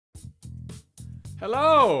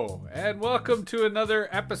Hello, and welcome to another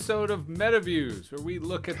episode of MetaViews, where we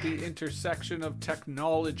look at the intersection of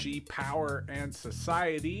technology, power, and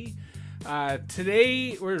society.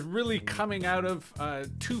 Today, we're really coming out of a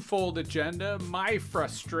twofold agenda. My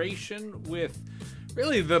frustration with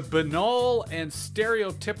really the banal and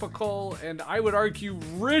stereotypical, and I would argue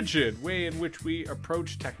rigid way in which we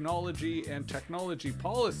approach technology and technology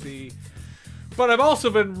policy. But I've also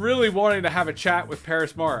been really wanting to have a chat with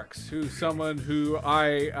Paris Marx, who's someone who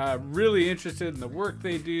I really interested in the work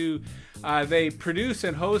they do. They produce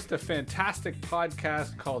and host a fantastic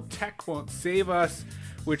podcast called Tech Won't Save Us,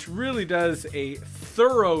 which really does a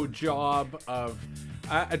thorough job of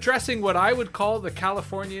addressing what I would call the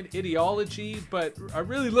Californian ideology, but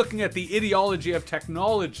really looking at the ideology of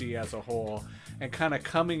technology as a whole and kind of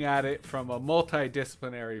coming at it from a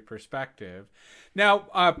multidisciplinary perspective. Now,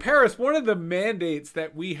 Paris, one of the mandates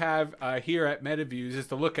that we have here at MetaViews is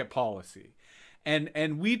to look at policy.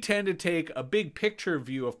 And we tend to take a big picture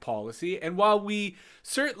view of policy. And while we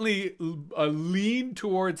certainly lean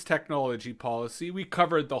towards technology policy, we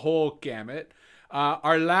covered the whole gamut.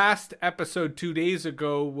 Our last episode 2 days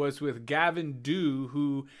ago was with Gavin Dew,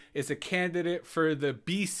 who is a candidate for the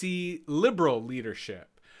BC Liberal leadership.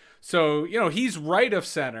 So, he's right of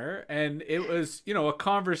center, and it was, a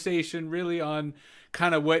conversation really on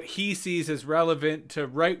kind of what he sees as relevant to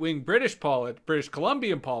right-wing British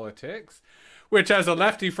Columbian politics, which as a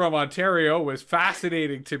lefty from Ontario was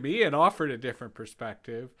fascinating to me and offered a different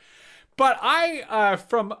perspective. But I,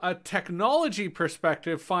 from a technology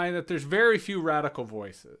perspective, find that there's very few radical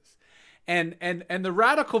voices. And the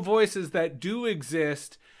radical voices that do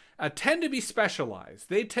exist tend to be specialized.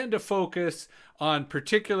 They tend to focus on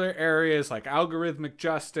particular areas like algorithmic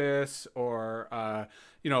justice or,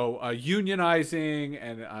 unionizing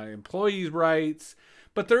and employees' rights.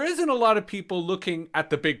 But there isn't a lot of people looking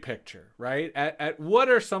at the big picture, right? At what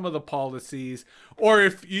are some of the policies, or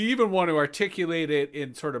if you even want to articulate it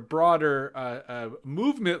in sort of broader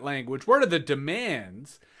movement language, what are the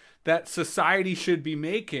demands that society should be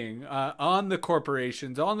making on the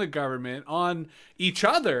corporations, on the government, on each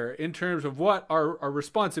other in terms of what our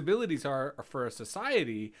responsibilities are for a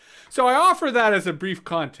society. So I offer that as a brief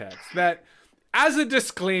context, that as a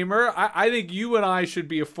disclaimer, I think you and I should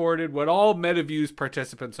be afforded what all MetaViews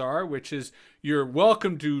participants are, which is you're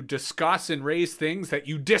welcome to discuss and raise things that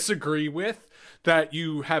you disagree with, that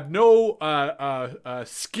you have no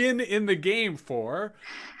skin in the game for,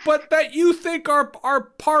 but that you think are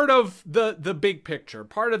part of the big picture,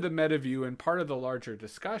 part of the MetaView and part of the larger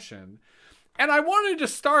discussion. And I wanted to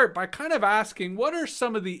start by kind of asking, what are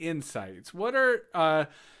some of the insights? What are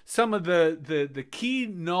some of the key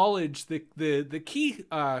knowledge, the key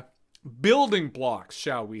building blocks,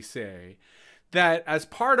 shall we say, that as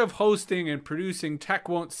part of hosting and producing Tech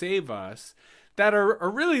Won't Save Us, that are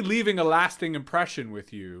really leaving a lasting impression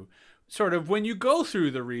with you, sort of when you go through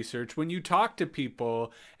the research, when you talk to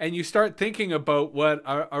people and you start thinking about what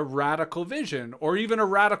a radical vision or even a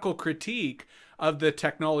radical critique of the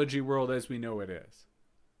technology world as we know it is?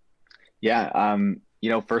 Yeah,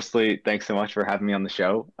 firstly, thanks so much for having me on the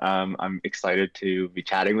show. I'm excited to be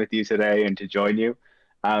chatting with you today and to join you.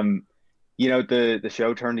 The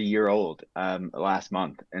show turned a year old last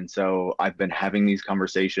month, and so I've been having these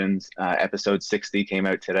conversations. Episode 60 came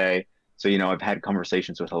out today, so I've had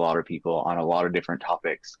conversations with a lot of people on a lot of different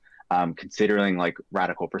topics, considering like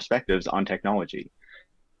radical perspectives on technology.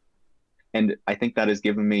 And I think that has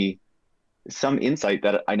given me some insight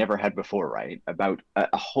that I never had before, right? About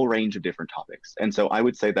a whole range of different topics. And so I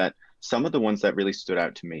would say that some of the ones that really stood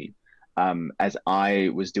out to me as I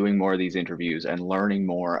was doing more of these interviews and learning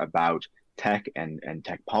more about tech and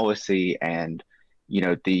tech policy and,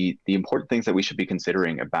 the important things that we should be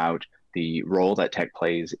considering about the role that tech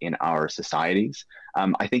plays in our societies.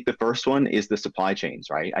 I think the first one is the supply chains,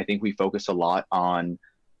 right? I think we focus a lot on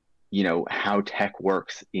how tech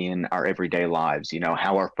works in our everyday lives,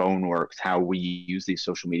 how our phone works, how we use these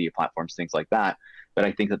social media platforms, things like that. But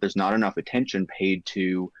I think that there's not enough attention paid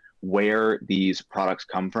to where these products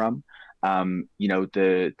come from,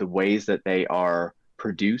 the ways that they are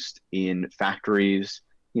produced in factories.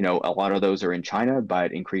 A lot of those are in China,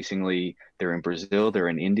 but increasingly they're in Brazil, they're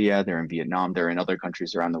in India, they're in Vietnam, they're in other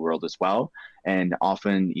countries around the world as well. And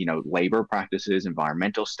often, labor practices,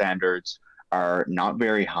 environmental standards are not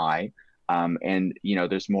very high. And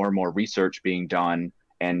there's more and more research being done,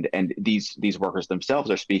 and these workers themselves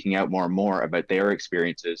are speaking out more and more about their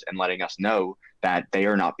experiences and letting us know that they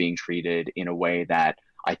are not being treated in a way that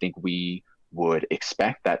I think we would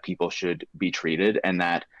expect that people should be treated, and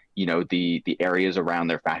that the areas around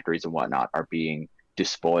their factories and whatnot are being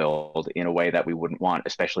despoiled in a way that we wouldn't want,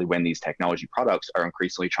 especially when these technology products are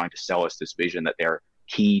increasingly trying to sell us this vision that they're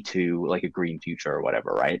key to like a green future or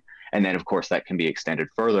whatever, right? And then, of course, that can be extended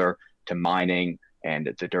further to mining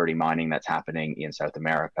and the dirty mining that's happening in South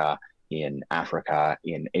America, in Africa,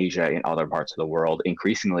 in Asia, in other parts of the world,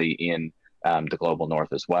 increasingly in the global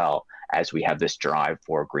north as well, as we have this drive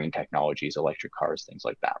for green technologies, electric cars, things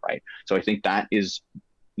like that, right? So I think that is,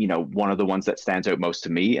 one of the ones that stands out most to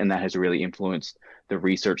me, and that has really influenced the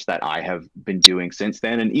research that I have been doing since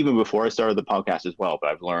then, and even before I started the podcast as well, but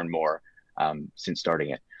I've learned more since starting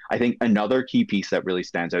it. I think another key piece that really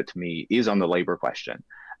stands out to me is on the labor question.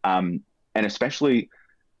 And especially,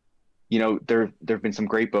 there have been some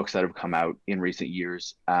great books that have come out in recent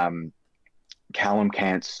years. Callum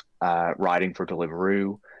Kent's Riding for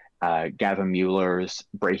Deliveroo, Gavin Mueller's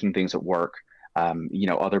Breaking Things at Work,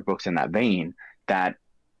 other books in that vein that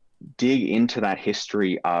dig into that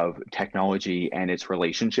history of technology and its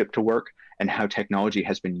relationship to work, and how technology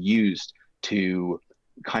has been used to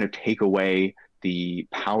kind of take away the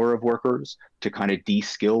power of workers, to kind of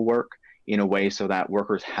de-skill work in a way so that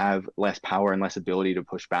workers have less power and less ability to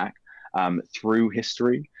push back through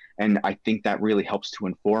history. And I think that really helps to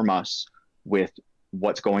inform us with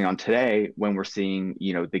what's going on today when we're seeing,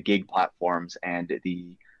 the gig platforms and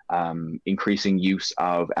the increasing use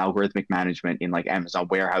of algorithmic management in like Amazon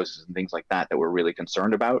warehouses and things like that we're really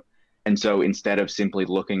concerned about. And so instead of simply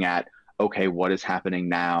looking at, okay, what is happening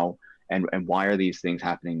now and why are these things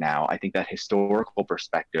happening now, I think that historical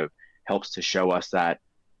perspective helps to show us that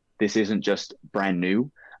this isn't just brand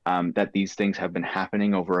new, that these things have been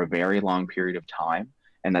happening over a very long period of time,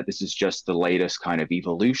 and that this is just the latest kind of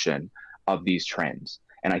evolution of these trends.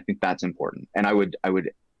 And I think that's important. And I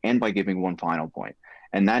would end by giving one final point,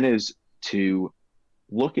 and that is to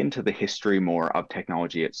look into the history more of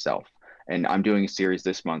technology itself. And I'm doing a series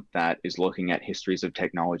this month that is looking at histories of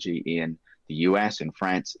technology in the US, in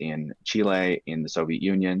France, in Chile, in the Soviet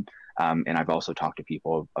Union. And I've also talked to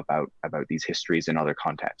people about these histories in other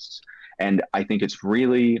contexts. And I think it's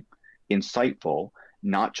really insightful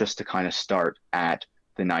not just to kind of start at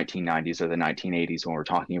the 1990s or the 1980s when we're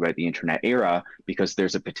talking about the internet era, because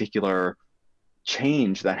there's a particular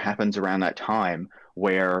change that happens around that time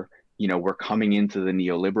where, we're coming into the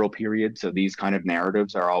neoliberal period. So these kind of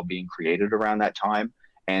narratives are all being created around that time.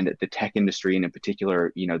 And the tech industry, and in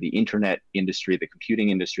particular, the internet industry, the computing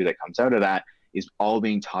industry that comes out of that, is all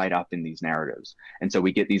being tied up in these narratives. And so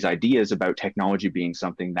we get these ideas about technology being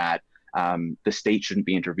something that the state shouldn't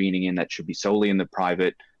be intervening in, that should be solely in the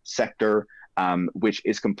private sector, which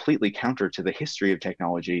is completely counter to the history of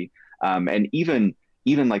technology. And even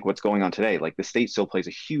like what's going on today, like the state still plays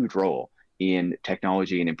a huge role in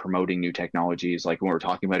technology and in promoting new technologies. Like when we're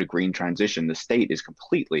talking about a green transition, the state is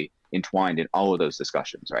completely entwined in all of those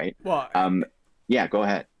discussions, right? Well, yeah, go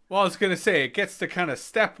ahead. Well, I was going to say, it gets to kind of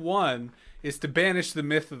step one is to banish the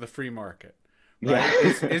myth of the free market. Right?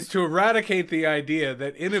 Yeah. is to eradicate the idea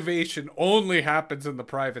that innovation only happens in the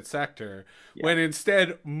private sector, when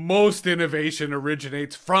instead most innovation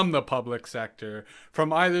originates from the public sector,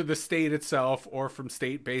 from either the state itself or from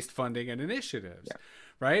state-based funding and initiatives. Yeah.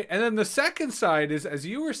 Right? And then the second side is, as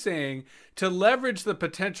you were saying, to leverage the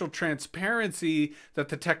potential transparency that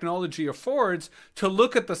the technology affords to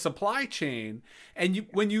look at the supply chain. And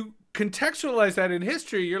when you contextualize that in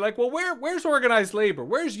history, you're like, well, where's organized labor?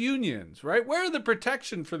 Where's unions, right? Where are the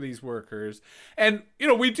protection for these workers? And,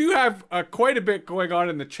 we do have quite a bit going on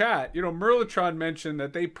in the chat. Merlitron mentioned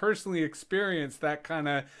that they personally experienced that kind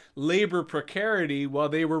of labor precarity while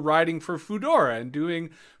they were riding for Foodora and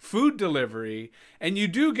doing food delivery. And you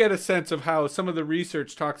do get a sense of how some of the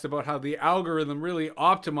research talks about how the algorithm really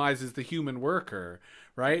optimizes the human worker,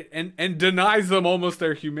 right? And denies them almost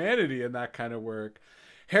their humanity in that kind of work.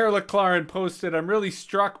 Hare LeClarin posted, I'm really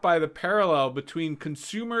struck by the parallel between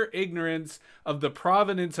consumer ignorance of the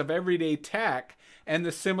provenance of everyday tech and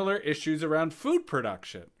the similar issues around food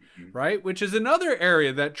production, right? Which is another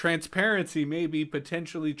area that transparency may be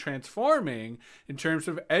potentially transforming in terms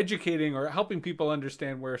of educating or helping people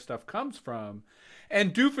understand where stuff comes from.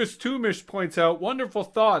 And Doofus Toomish points out, wonderful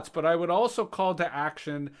thoughts, but I would also call to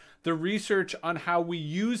action the research on how we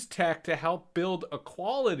use tech to help build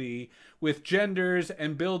equality with genders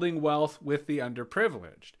and building wealth with the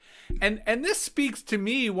underprivileged. And this speaks to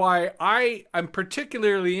me why I'm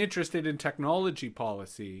particularly interested in technology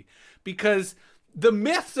policy, because the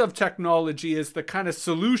myths of technology is the kind of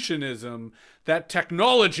solutionism that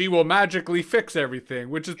technology will magically fix everything,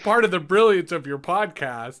 which is part of the brilliance of your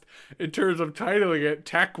podcast in terms of titling it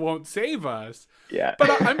 "Tech Won't Save Us." Yeah.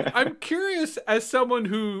 But I'm curious, as someone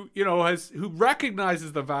who who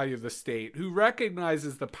recognizes the value of the state, who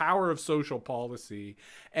recognizes the power of social policy,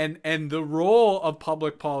 and the role of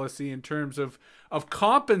public policy in terms of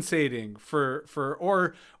compensating for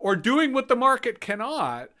or doing what the market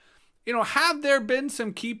cannot. Have there been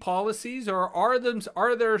some key policies, or are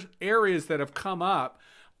there areas that have come up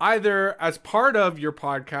either as part of your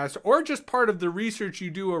podcast or just part of the research you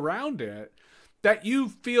do around it that you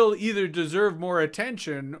feel either deserve more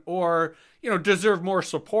attention or, deserve more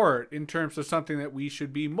support in terms of something that we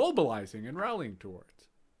should be mobilizing and rallying towards?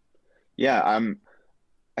 Yeah,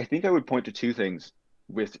 I think I would point to two things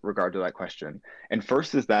with regard to that question. And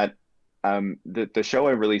first is that the show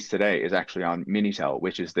I released today is actually on Minitel,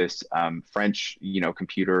 which is this French,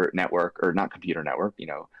 computer network, or not computer network,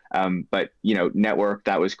 but network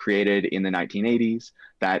that was created in the 1980s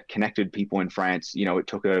that connected people in France. It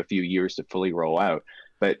took a few years to fully roll out,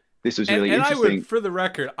 but this was really interesting. I would, for the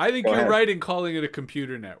record, I think you're right in calling it a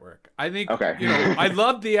computer network. I think, okay. I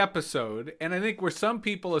loved the episode, and I think where some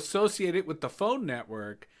people associate it with the phone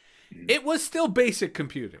network, it was still basic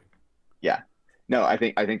computing. Yeah. No, I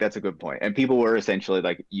think that's a good point. And people were essentially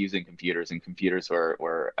like using computers, and computers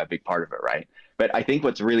were a big part of it, right? But I think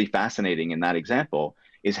what's really fascinating in that example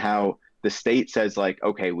is how the state says, like,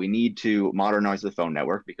 okay, we need to modernize the phone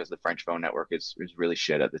network because the French phone network is really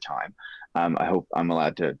shit at the time. I hope I'm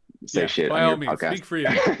allowed to say shit by on all your means, podcast. Speak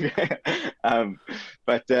freely.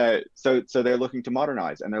 But so they're looking to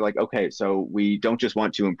modernize, and they're like, okay, so we don't just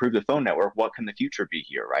want to improve the phone network. What can the future be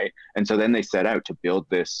here, right? And so then they set out to build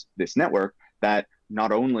this network that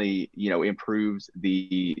not only improves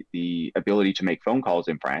the ability to make phone calls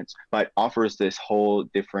in France, but offers this whole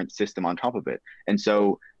different system on top of it. And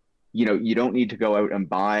so you don't need to go out and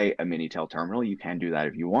buy a Minitel terminal. You can do that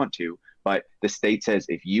if you want to, but the state says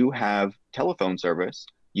if you have telephone service,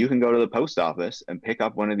 you can go to the post office and pick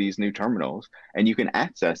up one of these new terminals, and you can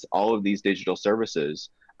access all of these digital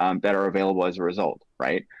services that are available as a result,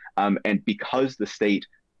 right? And because the state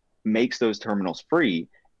makes those terminals free,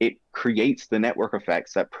 it creates the network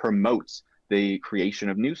effects that promotes the creation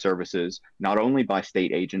of new services, not only by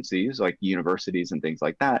state agencies like universities and things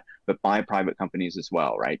like that, but by private companies as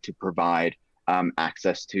well, right? To provide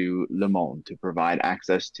access to Le Monde, to provide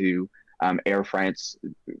access to Air France,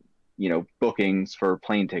 bookings for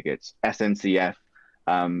plane tickets, SNCF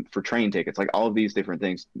for train tickets, like all of these different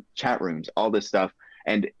things, chat rooms, all this stuff.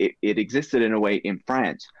 And it existed in a way in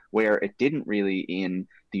France where it didn't really in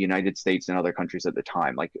the United States and other countries at the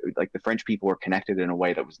time. Like the French people were connected in a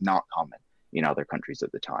way that was not common in other countries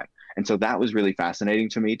at the time. And so that was really fascinating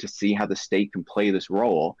to me, to see how the state can play this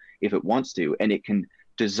role if it wants to, and it can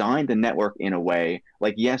design the network in a way,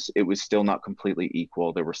 like, yes, it was still not completely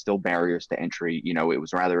equal. There were still barriers to entry. It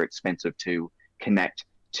was rather expensive to connect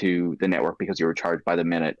to the network because you were charged by the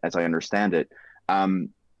minute, as I understand it.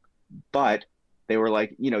 But they were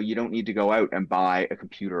like, you don't need to go out and buy a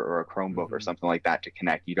computer or a Chromebook or something like that to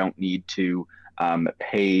connect. You don't need to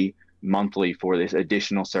pay monthly for this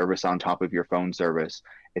additional service on top of your phone service.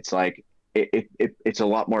 It's like, it's a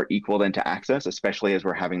lot more equal than to access, especially as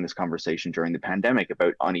we're having this conversation during the pandemic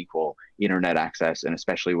about unequal internet access, and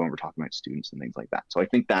especially when we're talking about students and things like that. So I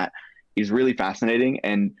think that is really fascinating,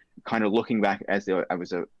 and kind of looking back as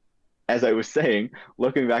I was saying,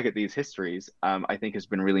 looking back at these histories, I think has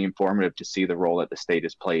been really informative to see the role that the state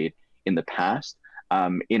has played in the past,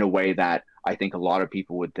 in a way that I think a lot of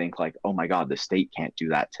people would think like, oh my God, the state can't do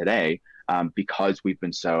that today, because we've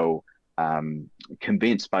been so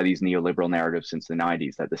convinced by these neoliberal narratives since the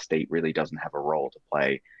 90s that the state really doesn't have a role to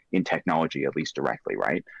play in technology, at least directly,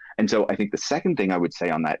 right? And so I think the second thing I would say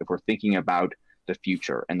on that, if we're thinking about the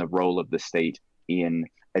future and the role of the state in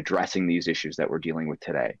addressing these issues that we're dealing with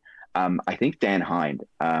today, I think Dan Hind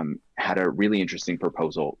had a really interesting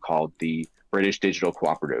proposal called the British Digital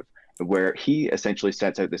Cooperative, where he essentially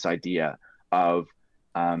sets out this idea of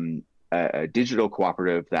a digital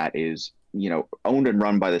cooperative that is, owned and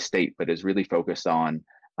run by the state, but is really focused on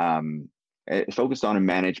and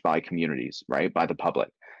managed by communities, right, by the public.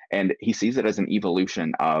 And he sees it as an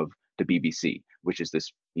evolution of the BBC, which is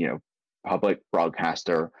this, public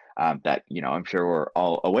broadcaster that, I'm sure we're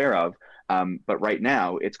all aware of. But right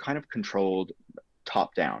now, it's kind of controlled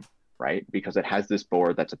top down, right? Because it has this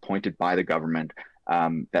board that's appointed by the government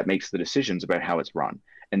that makes the decisions about how it's run.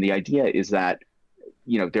 And the idea is that,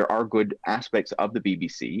 there are good aspects of the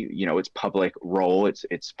BBC, its public role,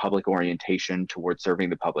 its public orientation towards serving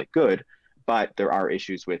the public good. but there are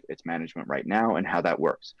issues with its management right now and how that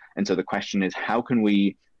works. And so the question is, how can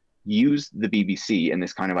we use the BBC and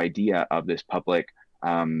this kind of idea of this public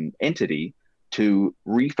entity to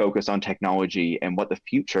refocus on technology and what the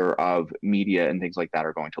future of media and things like that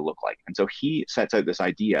are going to look like? And so he sets out this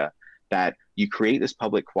idea that you create this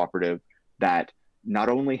public cooperative that not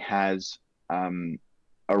only has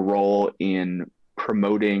a role in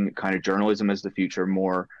promoting kind of journalism as the future,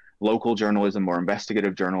 more local journalism, more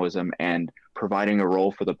investigative journalism, and providing a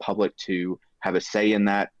role for the public to have a say in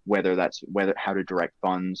that, whether how to direct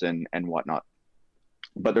funds and whatnot.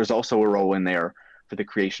 But there's also a role in there for the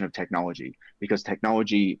creation of technology, because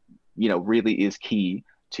technology, really is key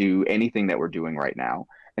to anything that we're doing right now.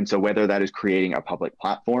 And so whether that is creating a public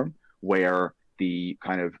platform where the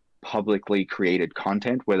kind of publicly created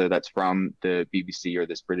content, whether that's from the BBC or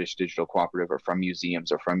this British Digital Cooperative or from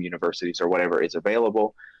museums or from universities or whatever, is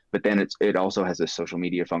available. But then it also has this social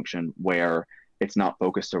media function where it's not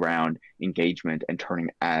focused around engagement and turning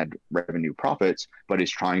ad revenue profits, but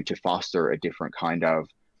is trying to foster a different kind of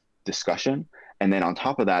discussion. And then on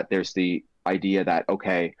top of that, there's the idea that,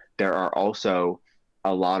 okay, there are also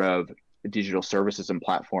a lot of digital services and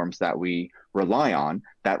platforms that we rely on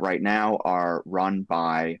that right now are run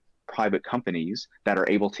by private companies that are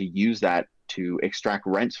able to use that to extract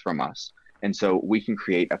rents from us. And so we can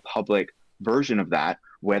create a public version of that,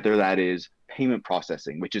 whether that is payment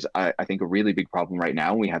processing, which is, I think, a really big problem right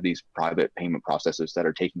now. We have these private payment processors that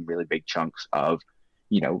are taking really big chunks of,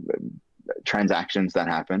 transactions that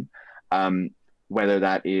happen. Whether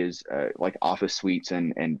that is like office suites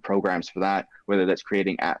and programs for that, whether that's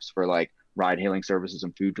creating apps for like ride hailing services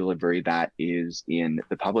and food delivery that is in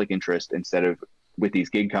the public interest instead of with these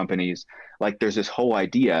gig companies. Like, there's this whole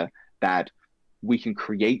idea that we can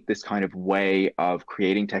create this kind of way of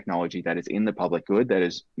creating technology that is in the public good, that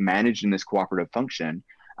is managed in this cooperative function,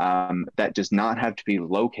 that does not have to be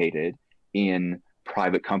located in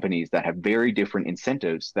private companies that have very different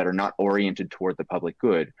incentives that are not oriented toward the public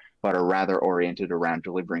good, but are rather oriented around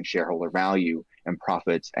delivering shareholder value and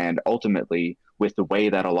profits, and ultimately, with the way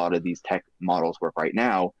that a lot of these tech models work right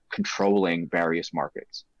now, controlling various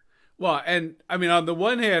markets. Well, and I mean, on the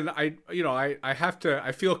one hand,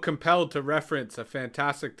 I feel compelled to reference a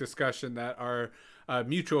fantastic discussion that our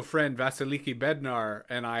mutual friend Vasiliki Bednar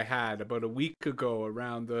and I had about a week ago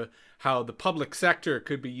around how the public sector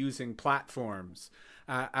could be using platforms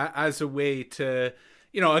as a way to,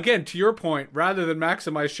 again, to your point, rather than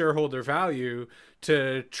maximize shareholder value,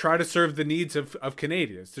 to try to serve the needs of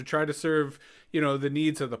Canadians, to try to serve, the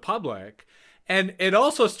needs of the public. And it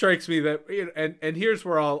also strikes me that, and here's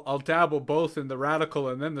where I'll dabble both in the radical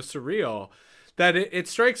and then the surreal, that it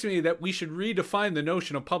strikes me that we should redefine the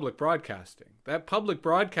notion of public broadcasting. That public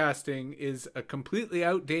broadcasting is a completely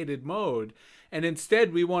outdated mode. And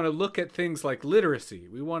instead, we want to look at things like literacy.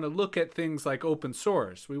 We want to look at things like open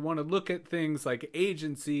source. We want to look at things like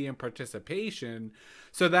agency and participation,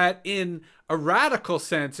 so that in a radical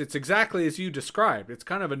sense, it's exactly as you described. It's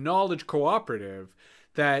kind of a knowledge cooperative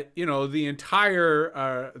that, the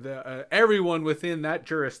entire, everyone within that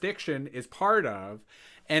jurisdiction is part of.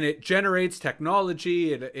 And it generates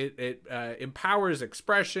technology, it empowers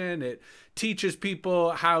expression, it teaches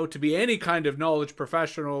people how to be any kind of knowledge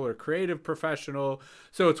professional or creative professional.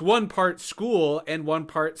 So it's one part school and one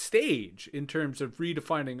part stage in terms of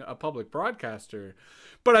redefining a public broadcaster.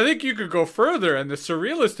 But I think you could go further, and the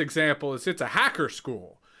surrealist example is it's a hacker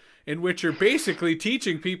school, in which you're basically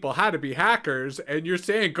teaching people how to be hackers, and you're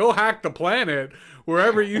saying, go hack the planet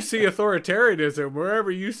wherever you see authoritarianism,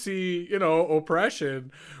 wherever you see,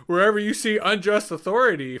 oppression, wherever you see unjust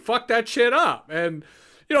authority, fuck that shit up. And,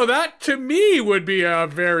 that to me would be a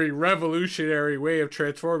very revolutionary way of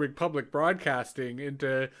transforming public broadcasting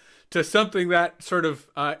into something that sort of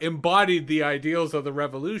embodied the ideals of the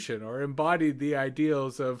revolution, or embodied the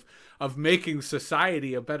ideals of making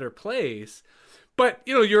society a better place. But,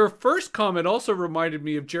 your first comment also reminded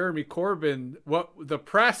me of Jeremy Corbyn, what the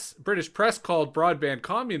British press called broadband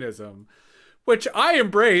communism, which I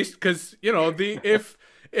embraced because,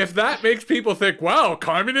 if that makes people think, wow,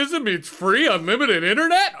 communism means free, unlimited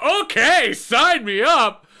internet? Okay, sign me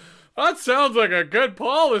up. That sounds like a good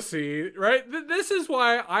policy, right? This is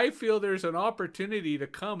why I feel there's an opportunity to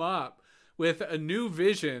come up with a new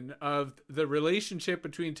vision of the relationship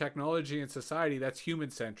between technology and society that's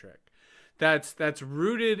human-centric. That's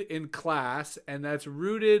rooted in class, and that's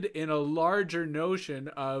rooted in a larger notion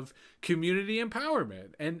of community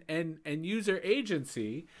empowerment and user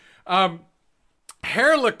agency.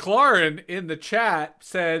 Herr LeClaren in the chat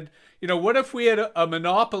said, what if we had a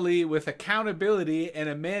monopoly with accountability and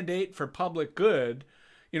a mandate for public good?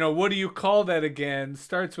 what do you call that again?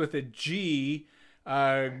 Starts with a G.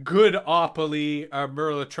 Goodopoly,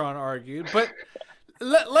 Merlatron argued. But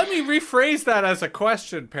let me rephrase that as a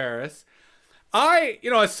question, Paris.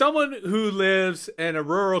 As someone who lives in a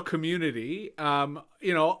rural community,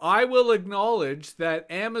 I will acknowledge that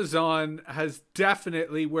Amazon has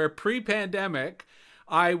definitely, where pre-pandemic,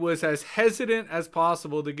 I was as hesitant as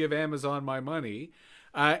possible to give Amazon my money.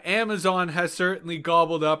 Amazon has certainly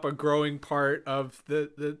gobbled up a growing part of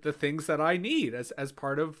the things that I need as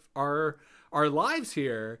part of our lives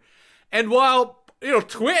here. And while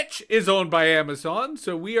Twitch is owned by Amazon,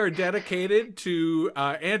 so we are dedicated to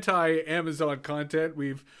anti-Amazon content.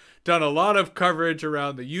 We've done a lot of coverage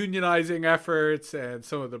around the unionizing efforts and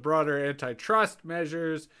some of the broader antitrust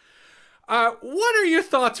measures. What are your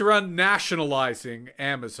thoughts around nationalizing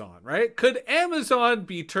Amazon, right? Could Amazon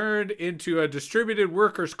be turned into a distributed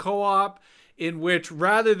workers co-op in which,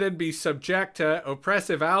 rather than be subject to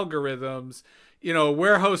oppressive algorithms,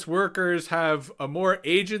 warehouse workers have a more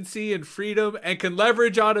agency and freedom and can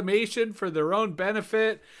leverage automation for their own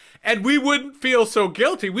benefit? And we wouldn't feel so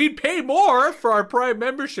guilty. We'd pay more for our Prime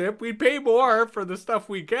membership. We'd pay more for the stuff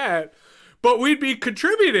we get. But we'd be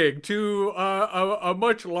contributing to a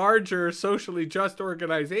much larger socially just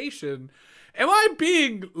organization. Am I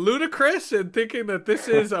being ludicrous in thinking that this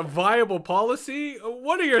is a viable policy?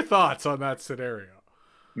 What are your thoughts on that scenario?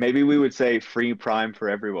 Maybe we would say free Prime for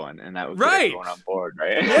everyone, and that would get everyone on board,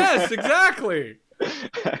 right? Yes, exactly.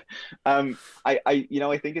 I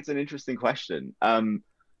think it's an interesting question. When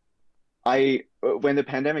the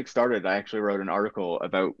pandemic started, I actually wrote an article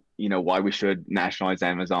about, why we should nationalize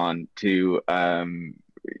Amazon to kind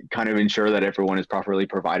of ensure that everyone is properly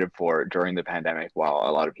provided for during the pandemic while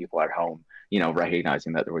a lot of people at home,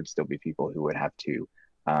 recognizing that there would still be people who would have to,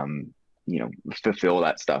 fulfill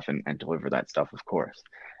that stuff and deliver that stuff, of course.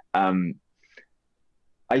 I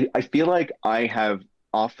feel like I have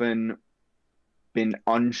often been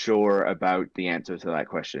unsure about the answer to that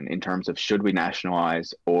question in terms of should we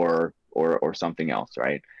nationalize or something else,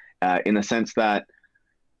 right? In the sense that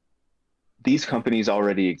these companies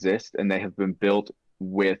already exist and they have been built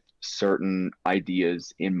with certain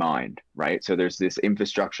ideas in mind, right? So there's this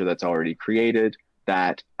infrastructure that's already created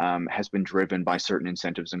that has been driven by certain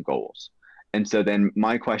incentives and goals. And so then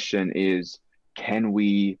my question is, can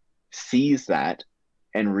we seize that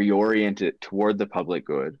and reorient it toward the public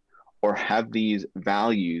good, or have these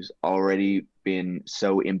values already been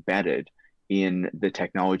so embedded in the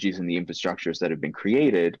technologies and the infrastructures that have been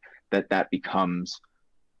created that becomes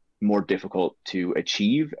more difficult to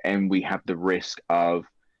achieve, and we have the risk of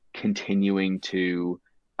continuing to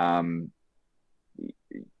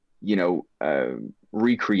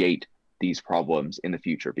recreate these problems in the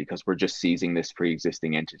future because we're just seizing this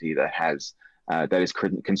pre-existing entity that is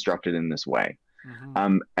constructed in this way.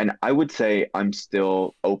 Mm-hmm. And I would say I'm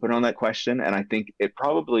still open on that question, and I think it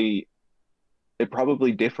probably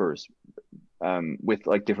differs with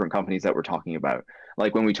like different companies that we're talking about.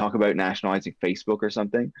 Like when we talk about nationalizing Facebook or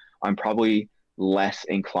something, I'm probably less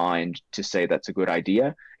inclined to say that's a good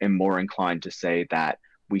idea and more inclined to say that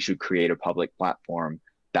we should create a public platform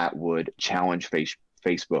that would challenge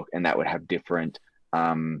Facebook and that would have different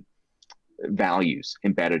values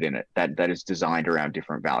embedded in it that is designed around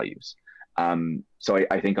different values. So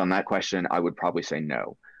I think on that question, I would probably say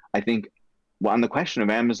no. I think on the question of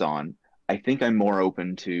Amazon, I think I'm more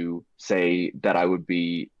open to say that I would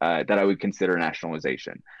consider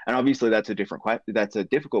nationalization. And obviously that's a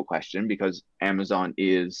difficult question because Amazon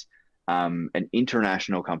is an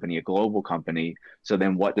international company, a global company. So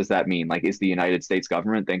then what does that mean? Like, is the United States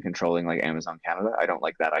government then controlling like Amazon Canada? I don't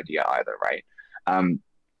like that idea either, right?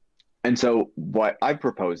 And so what I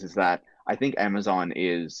propose is that I think Amazon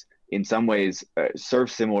is in some ways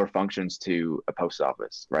serves similar functions to a post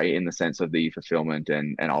office, right? In the sense of the fulfillment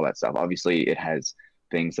and all that stuff. Obviously, it has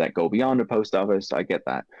things that go beyond a post office. I get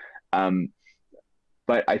that.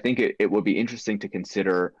 But I think it would be interesting to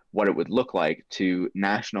consider what it would look like to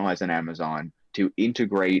nationalize an Amazon, to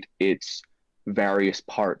integrate its various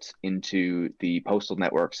parts into the postal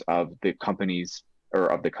networks of the companies or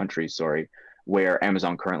of the countries, where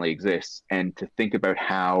Amazon currently exists, and to think about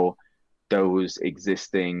how those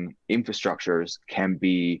existing infrastructures can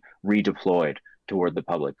be redeployed toward the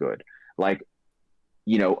public good. Like,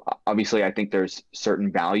 obviously I think there's certain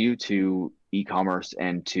value to e-commerce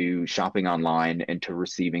and to shopping online and to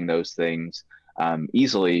receiving those things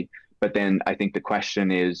easily. But then I think the question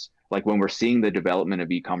is, like, when we're seeing the development of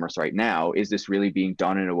e-commerce right now, is this really being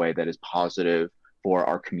done in a way that is positive for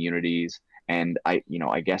our communities? And I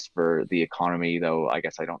guess for the economy, though, I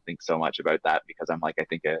guess I don't think so much about that because I'm like, I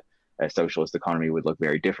think a a socialist economy would look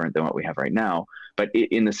very different than what we have right now. But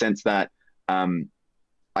in the sense that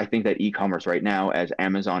I think that e-commerce right now, as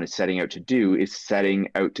Amazon is setting out to do, is setting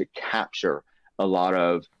out to capture a lot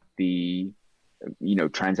of the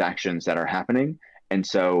transactions that are happening. And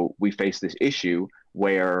so we face this issue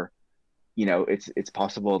where it's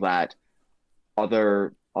possible that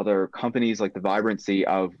other companies, like the vibrancy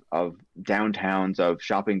of downtowns, of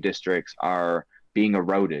shopping districts, are being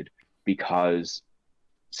eroded because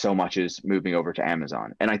so much is moving over to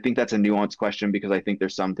Amazon. And I think that's a nuanced question, because I think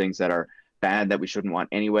there's some things that are bad that we shouldn't want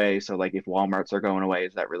anyway. So like, if Walmarts are going away,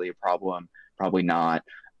 is that really a problem? Probably not.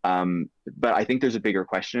 But I think there's a bigger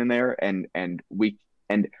question in there, and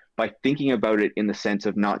by thinking about it in the sense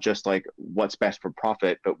of not just like what's best for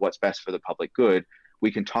profit, but what's best for the public good,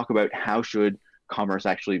 we can talk about how should commerce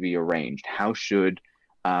actually be arranged? How should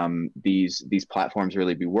these platforms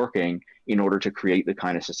really be working in order to create the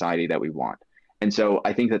kind of society that we want? And so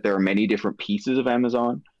I think that there are many different pieces of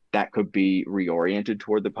Amazon that could be reoriented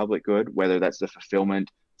toward the public good, whether that's the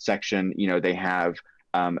fulfillment section. They have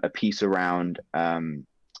a piece around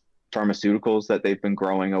pharmaceuticals that they've been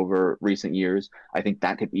growing over recent years. I think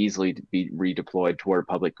that could easily be redeployed toward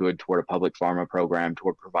public good, toward a public pharma program,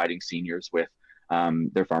 toward providing seniors with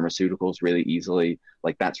their pharmaceuticals really easily.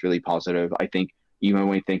 Like, that's really positive. I think even when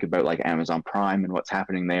we think about like Amazon Prime and what's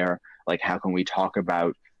happening there, like, how can we talk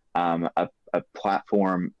about a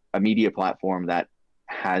platform, a media platform that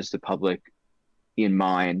has the public in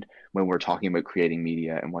mind when we're talking about creating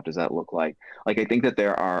media, and what does that look like? Like, I think that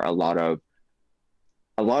there are a lot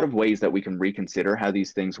of ways that we can reconsider how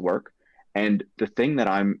these things work. And the thing that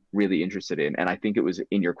I'm really interested in, and I think it was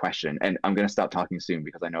in your question, and I'm going to stop talking soon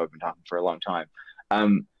because I know I've been talking for a long time,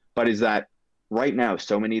 but is that right now,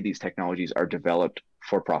 so many of these technologies are developed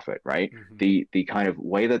for profit, right? Mm-hmm. The kind of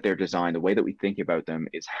way that they're designed, the way that we think about them,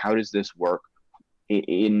 is how does this work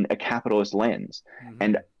in a capitalist lens? Mm-hmm.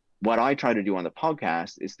 And what I try to do on the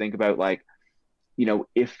podcast is think about, like,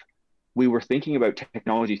 if we were thinking about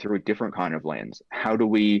technology through a different kind of lens, how do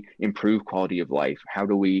we improve quality of life? How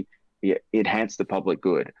do we enhance the public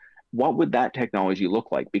good? What would that technology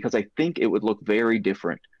look like? Because I think it would look very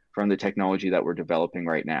different from the technology that we're developing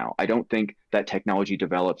right now. I don't think that technology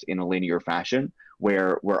develops in a linear fashion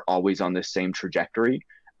where we're always on this same trajectory,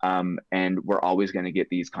 and we're always going to get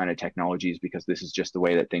these kind of technologies because this is just the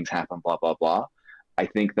way that things happen, blah, blah, blah. I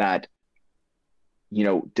think that,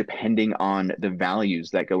 depending on the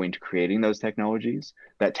values that go into creating those technologies,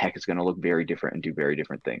 that tech is going to look very different and do very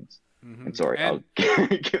different things. Mm-hmm. And sorry, I'll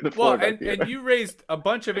give the floor back to you. And you raised a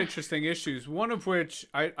bunch of interesting issues, one of which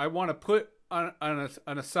I want to put on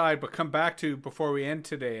a side, but come back to before we end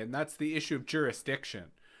today, and that's the issue of jurisdiction,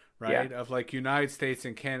 right? Yeah. Of like United States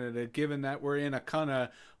and Canada, given that we're in a kind of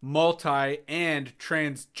multi and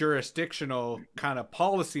trans-jurisdictional kind of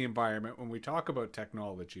policy environment when we talk about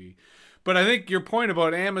technology. But I think your point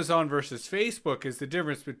about Amazon versus Facebook is the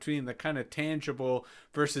difference between the kind of tangible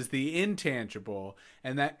versus the intangible,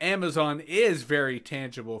 and that Amazon is very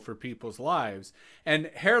tangible for people's lives.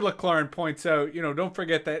 And Herr LeClarn points out, don't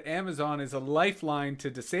forget that Amazon is a lifeline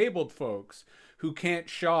to disabled folks who can't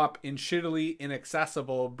shop in shittily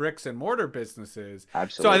inaccessible bricks and mortar businesses.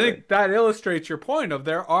 Absolutely. So I think that illustrates your point of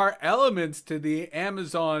there are elements to the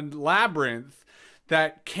Amazon labyrinth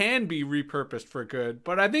that can be repurposed for good.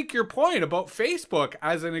 But I think your point about Facebook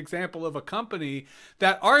as an example of a company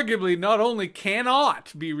that arguably not only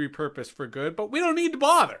cannot be repurposed for good, but we don't need to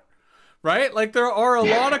bother, right? Like, there are a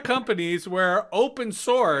lot of companies where open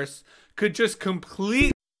source could just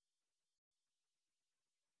completely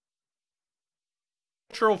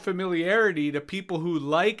cultural familiarity to people who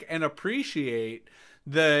like and appreciate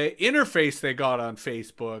the interface they got on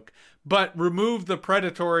Facebook, but remove the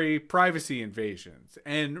predatory privacy invasions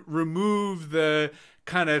and remove the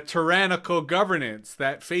kind of tyrannical governance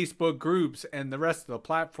that Facebook groups and the rest of the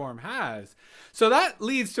platform has. So that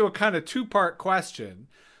leads to a kind of two-part question.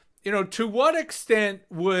 To what extent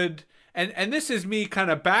would, and this is me kind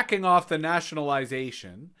of backing off the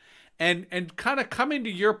nationalization and kind of coming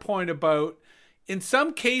to your point about, in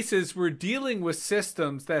some cases, we're dealing with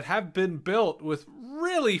systems that have been built with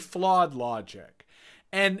really flawed logic.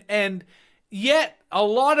 And yet a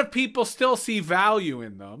lot of people still see value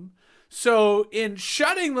in them. So in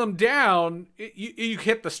shutting them down, you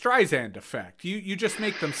hit the Streisand effect. You just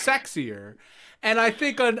make them sexier. And I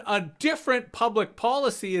think a different public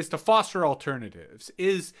policy is to foster alternatives,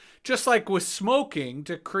 is just like with smoking,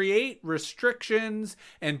 to create restrictions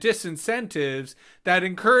and disincentives that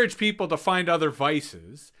encourage people to find other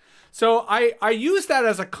vices. So I use that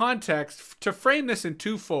as a context to frame this in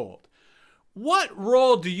twofold. what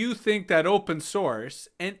role do you think that open source,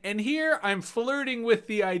 and here I'm flirting with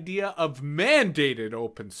the idea of mandated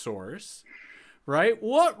open source, right?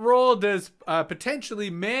 What role does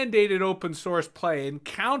potentially mandated open source play in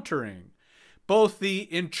countering both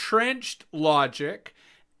the entrenched logic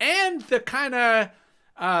and the kind of,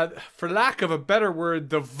 for lack of a better word,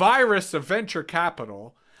 the virus of venture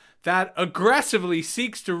capital that aggressively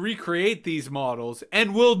seeks to recreate these models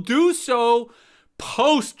and will do so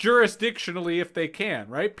post jurisdictionally if they can,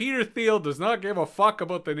 right? Peter Thiel does not give a fuck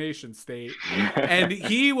about the nation state, and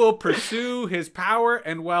he will pursue his power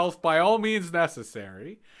and wealth by all means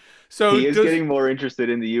necessary. So He is getting more interested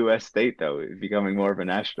in the U.S. state, though, becoming more of a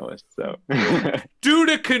nationalist. So due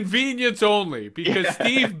to convenience only, because yeah.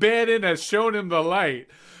 Steve Bannon has shown him the light.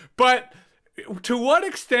 But to what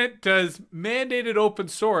extent does mandated open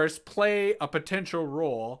source play a potential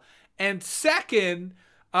role? And second,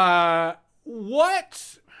 where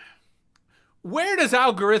does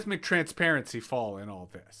algorithmic transparency fall in all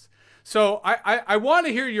this? So I want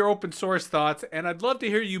to hear your open source thoughts, and I'd love to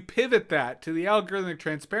hear you pivot that to the algorithmic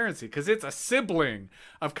transparency, because it's a sibling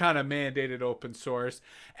of kind of mandated open source.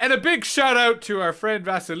 And a big shout out to our friend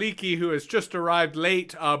Vasiliki, who has just arrived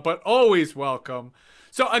late, but always welcome.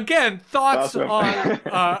 So again, thoughts on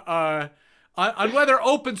whether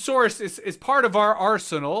open source is part of our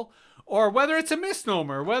arsenal, or whether it's a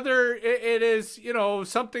misnomer, whether it is,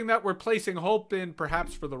 something that we're placing hope in,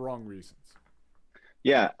 perhaps for the wrong reasons.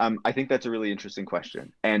 Yeah, I think that's a really interesting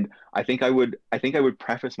question, and I think I would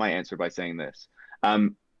preface my answer by saying this.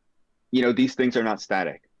 These things are not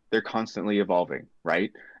static; they're constantly evolving,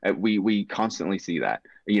 right? We constantly see that.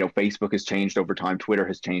 Facebook has changed over time, Twitter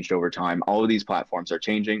has changed over time. All of these platforms are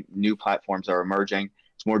changing. New platforms are emerging.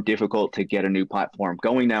 It's more difficult to get a new platform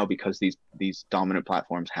going now because these dominant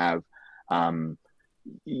platforms have,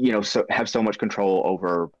 have so much control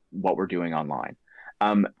over what we're doing online.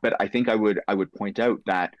 But I think I would point out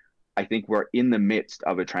that I think we're in the midst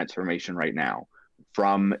of a transformation right now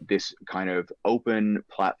from this kind of open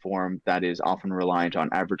platform that is often reliant on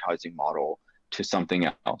advertising model to something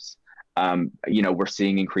else. We're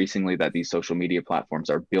seeing increasingly that these social media platforms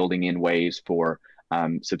are building in ways for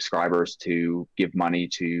subscribers to give money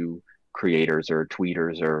to creators or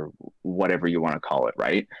tweeters or whatever you want to call it,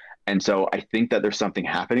 right? And so I think that there's something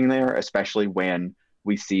happening there, especially when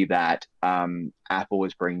we see that Apple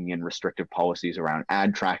is bringing in restrictive policies around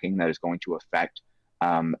ad tracking that is going to affect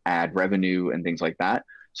ad revenue and things like that.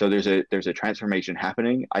 So there's a transformation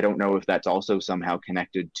happening. I don't know if that's also somehow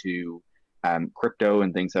connected to crypto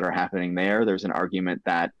and things that are happening there. There's an argument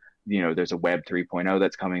that there's a Web 3.0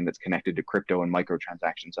 that's coming that's connected to crypto and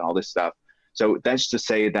microtransactions and all this stuff. So that's to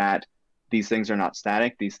say that these things are not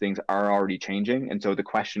static. These things are already changing. And so the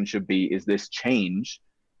question should be, is this change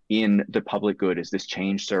in the public good? Is this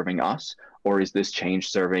change serving us, or is this change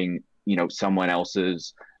serving someone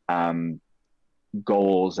else's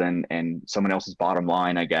goals and someone else's bottom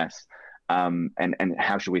line, I guess? And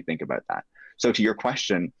how should we think about that? So to your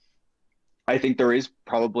question, I think there is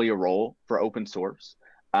probably a role for open source,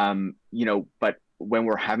 but when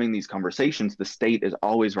we're having these conversations, the state is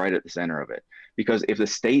always right at the center of it, because if the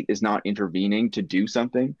state is not intervening to do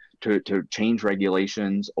something, to change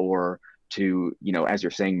regulations, or to, as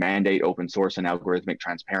you're saying, mandate open source and algorithmic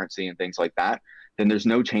transparency and things like that, then there's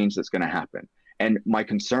no change that's going to happen. And my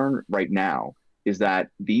concern right now is that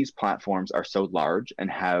these platforms are so large and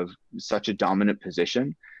have such a dominant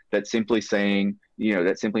position that simply saying,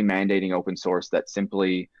 that simply mandating open source, that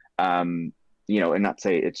simply, and not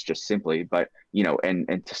say it's just simply, but,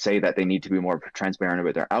 and to say that they need to be more transparent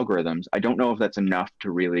about their algorithms, I don't know if that's enough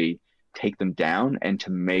to really take them down and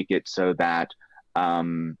to make it so that,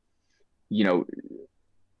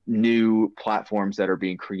 new platforms that are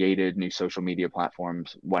being created, new social media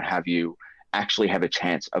platforms, what have you, actually have a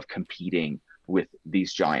chance of competing with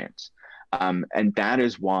these giants. And that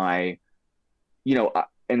is why,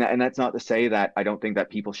 and that's not to say that I don't think that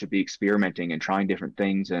people should be experimenting and trying different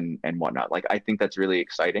things and whatnot. Like, I think that's really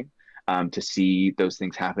exciting to see those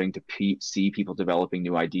things happening, to see people developing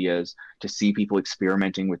new ideas, to see people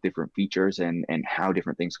experimenting with different features and how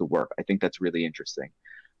different things could work. I think that's really interesting.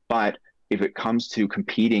 But if it comes to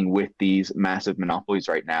competing with these massive monopolies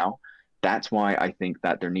right now, that's why I think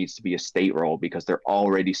that there needs to be a state role, because they're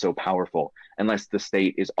already so powerful, unless the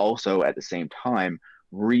state is also at the same time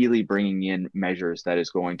really bringing in measures that is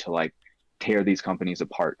going to tear these companies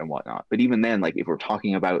apart and whatnot. But even then, if we're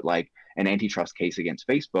talking about an antitrust case against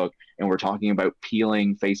Facebook, and we're talking about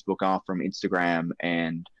peeling Facebook off from Instagram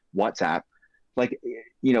and WhatsApp,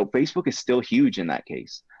 Facebook is still huge in that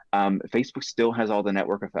case. Facebook still has all the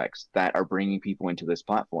network effects that are bringing people into this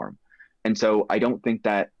platform. And so I don't think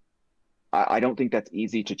that I don't think that's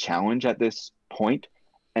easy to challenge at this point,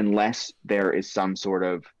 unless there is some sort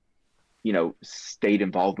of, state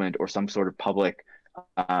involvement or some sort of public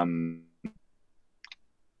um,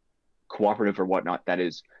 cooperative or whatnot that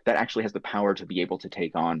actually has the power to be able to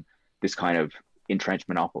take on this kind of entrenched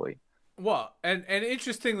monopoly. Well, and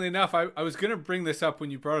interestingly enough, I was going to bring this up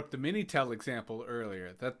when you brought up the Minitel example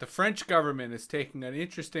earlier, that the French government is taking an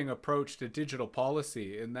interesting approach to digital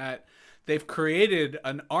policy in that they've created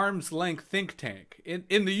an arm's length think tank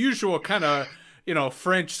in the usual kind of,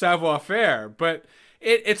 French savoir-faire. But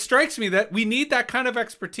it strikes me that we need that kind of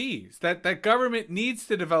expertise, that government needs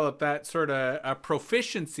to develop that sort of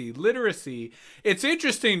proficiency, literacy. It's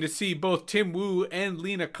interesting to see both Tim Wu and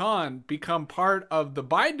Lina Khan become part of the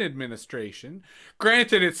Biden administration.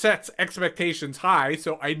 Granted, it sets expectations high,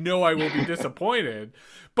 so I know I will be disappointed.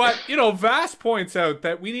 But, Vass points out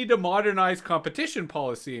that we need to modernize competition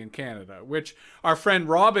policy in Canada, which our friend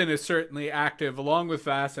Robin is certainly active, along with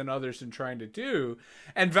Vass and others, in trying to do.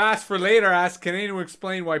 And Vass for later asks, can anyone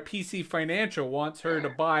explain why PC Financial wants her to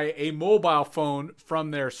buy a mobile phone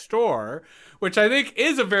from their store? Which I think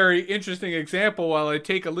is a very interesting example while I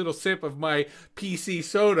take a little sip of my PC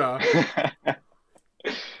soda.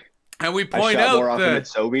 And we point out more often at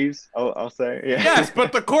Sobeys, I'll say. Yeah. Yes,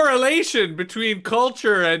 but the correlation between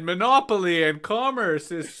culture and monopoly and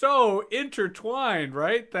commerce is so intertwined,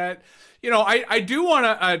 right? That, I do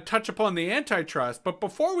want to touch upon the antitrust. But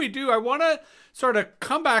before we do, I want to sort of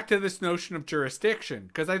come back to this notion of jurisdiction,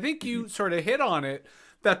 because I think you sort of hit on it,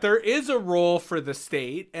 that there is a role for the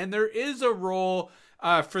state, and there is a role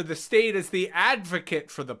for the state as the advocate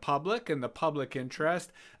for the public and the public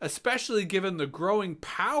interest, especially given the growing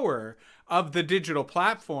power of the digital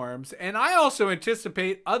platforms. And I also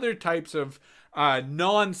anticipate other types of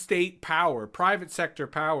non-state power, private sector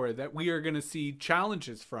power, that we are going to see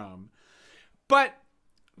challenges from. But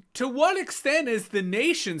to what extent is the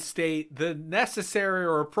nation state the necessary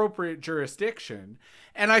or appropriate jurisdiction?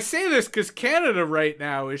 And I say this because Canada right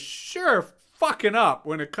now is sure fucking up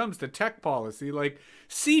when it comes to tech policy. Like,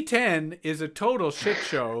 C10 is a total shit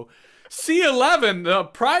show. C11, the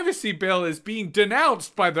privacy bill, is being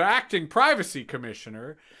denounced by the acting privacy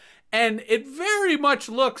commissioner. And it very much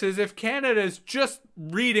looks as if Canada is just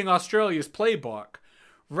reading Australia's playbook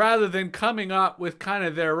rather than coming up with kind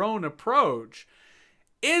of their own approach.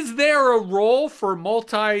 Is there a role for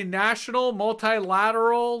multinational,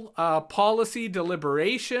 multilateral policy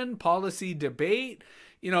deliberation, policy debate?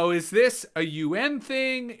 Is this a UN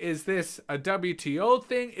thing? Is this a WTO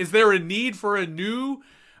thing? Is there a need for a new,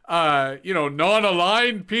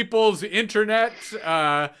 non-aligned people's internet?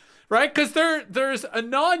 Right? Because there's a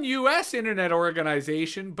non-US internet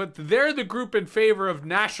organization, but they're the group in favor of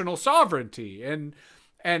national sovereignty and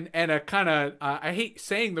a kind of, I hate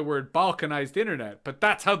saying the word balkanized internet, but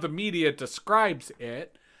that's how the media describes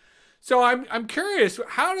it. So I'm curious,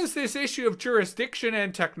 how does this issue of jurisdiction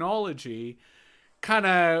and technology kind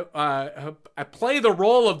of play the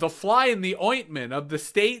role of the fly in the ointment of the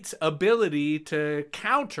state's ability to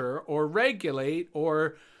counter or regulate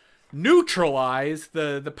or neutralize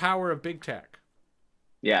the power of big tech?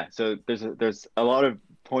 Yeah, so there's a lot of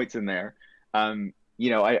points in there.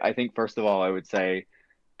 I think first of all, I would say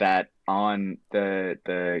that on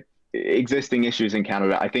the existing issues in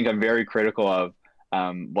Canada, I think I'm very critical of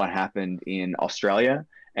what happened in Australia.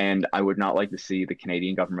 And I would not like to see the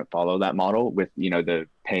Canadian government follow that model with, the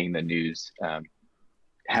paying the news,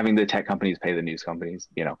 having the tech companies pay the news companies.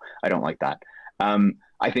 I don't like that.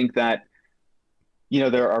 I think that,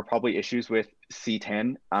 there are probably issues with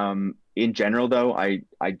C10. In general, though, I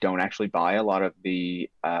don't actually buy a lot of the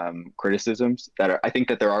criticisms I think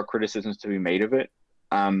that there are criticisms to be made of it.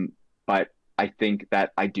 But I think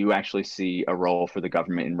that I do actually see a role for the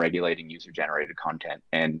government in regulating user-generated content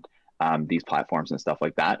and these platforms and stuff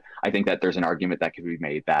like that. I think that there's an argument that could be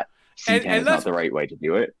made that C10 is not the right way to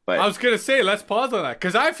do it. But I was going to say, let's pause on that,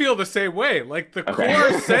 because I feel the same way. Like, the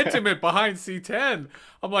core sentiment behind C10,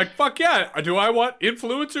 I'm like, fuck yeah. Do I want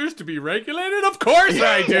influencers to be regulated? Of course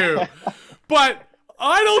I do. But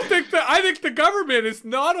I think the government is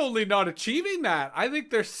not only not achieving that, I think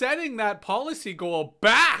they're setting that policy goal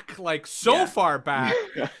back, like far back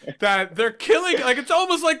that they're killing, like it's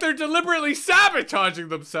almost like they're deliberately sabotaging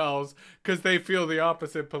themselves because they feel the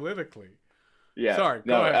opposite politically. Yeah. Sorry.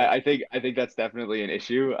 Go ahead. I think that's definitely an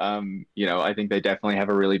issue. I think they definitely have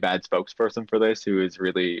a really bad spokesperson for this who is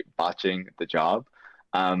really botching the job.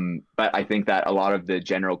 But I think that a lot of the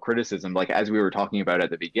general criticism, like as we were talking about at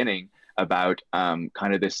the beginning, about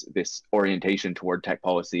kind of this orientation toward tech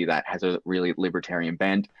policy that has a really libertarian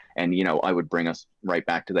bent. And I would bring us right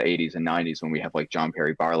back to the 80s and 90s when we have like John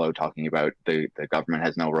Perry Barlow talking about the government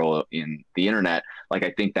has no role in the internet. Like,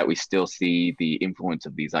 I think that we still see the influence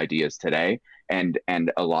of these ideas today, and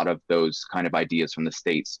a lot of those kind of ideas from the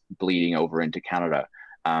States bleeding over into Canada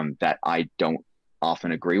that I don't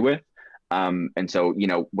often agree with. And so,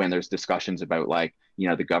 when there's discussions about like,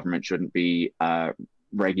 the government shouldn't be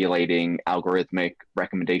regulating algorithmic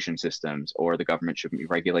recommendation systems, or the government shouldn't be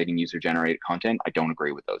regulating user-generated content, I don't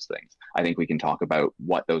agree with those things. I think we can talk about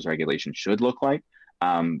what those regulations should look like.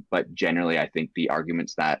 But generally, I think the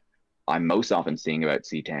arguments that I'm most often seeing about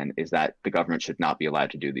C10 is that the government should not be allowed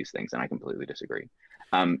to do these things, and I completely disagree.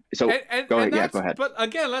 Go ahead. Yeah, go ahead. But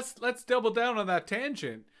again, let's double down on that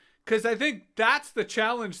tangent, because I think that's the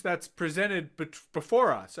challenge that's presented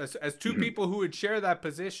before us as two people who would share that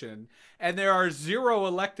position, and there are 0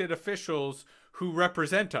 elected officials who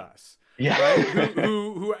represent us. Yeah. Right?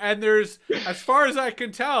 who and there's, as far as I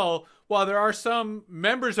can tell, while there are some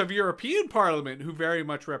members of European Parliament who very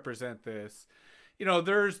much represent this,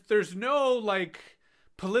 there's no like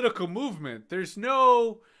political movement. There's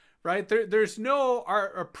no there's no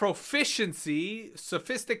proficiency,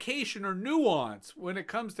 sophistication, or nuance when it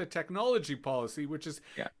comes to technology policy, which is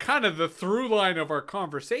kind of the through line of our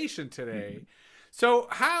conversation today. Mm-hmm. So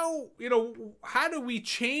how do we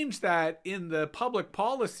change that in the public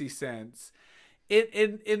policy sense?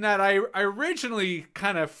 In that I originally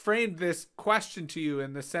kind of framed this question to you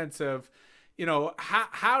in the sense of,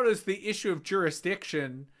 how does the issue of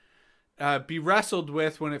jurisdiction be wrestled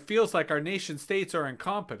with when it feels like our nation states are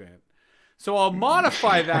incompetent? So I'll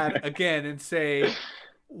modify that again and say,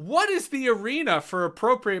 what is the arena for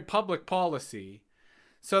appropriate public policy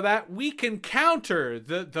so that we can counter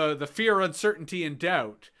the fear, uncertainty, and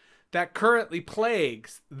doubt that currently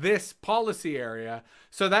plagues this policy area,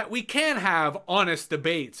 so that we can have honest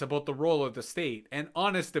debates about the role of the state and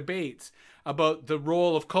honest debates about the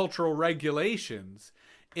role of cultural regulations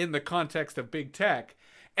in the context of big tech?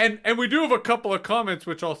 And we do have a couple of comments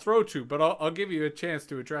which I'll throw to, but I'll give you a chance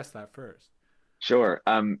to address that first. Sure.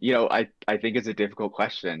 I think it's a difficult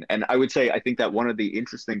question. And I would say, I think that one of the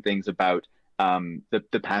interesting things about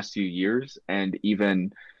the past few years, and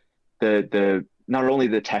even the not only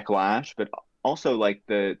the techlash, but also like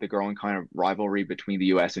the growing kind of rivalry between the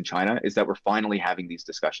US and China, is that we're finally having these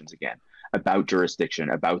discussions again about jurisdiction,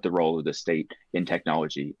 about the role of the state in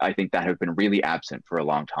technology. I think that have been really absent for a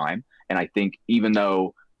long time. And I think even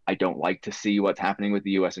though I don't like to see what's happening with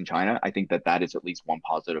the US and China, I think that is at least one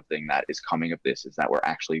positive thing that is coming of this, is that we're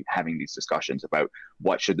actually having these discussions about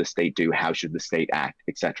what should the state do, how should the state act,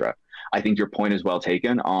 etc. I think your point is well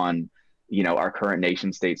taken on our current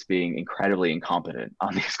nation states being incredibly incompetent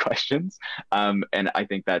on these questions. And I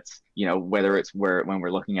think that's, whether it's when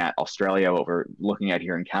we're looking at Australia, what we're looking at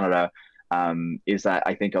here in Canada, is that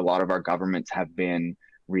I think a lot of our governments have been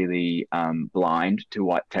really blind to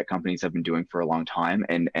what tech companies have been doing for a long time,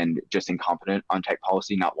 and just incompetent on tech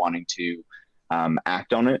policy, not wanting to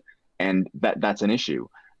act on it. And that's an issue.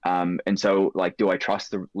 And so, like, do I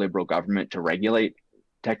trust the Liberal government to regulate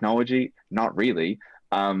technology? Not really.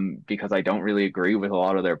 Because I don't really agree with a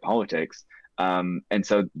lot of their politics. And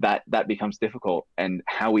so that becomes difficult. And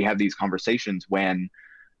how we have these conversations when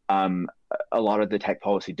a lot of the tech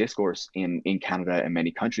policy discourse in Canada and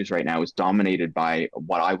many countries right now is dominated by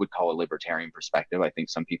what I would call a libertarian perspective. I think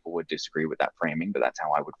some people would disagree with that framing, but that's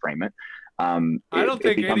how I would frame it. Honestly,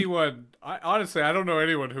 I don't know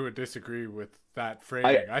anyone who would disagree with that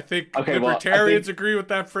framing. I think libertarians agree with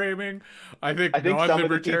that framing. I think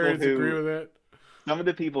non-libertarians agree with it. Some of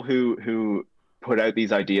the people who put out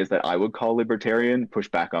these ideas that I would call libertarian push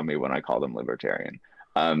back on me when I call them libertarian.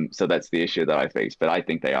 So that's the issue that I face, but I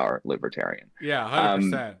think they are libertarian. Yeah,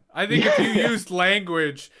 100%. I think if you used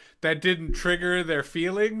language that didn't trigger their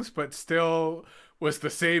feelings, but still was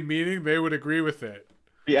the same meaning, they would agree with it.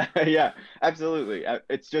 Yeah, absolutely.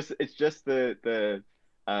 It's just the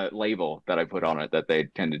label that I put on it that they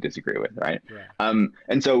tend to disagree with, right?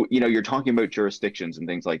 And so, you're talking about jurisdictions and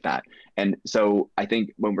things like that. And so I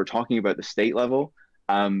think when we're talking about the state level,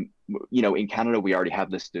 in Canada, we already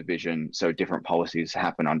have this division. So different policies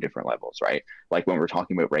happen on different levels, right? Like when we're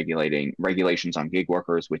talking about regulations on gig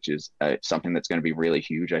workers, which is something that's going to be really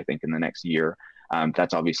huge, I think, in the next year.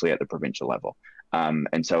 That's obviously at the provincial level.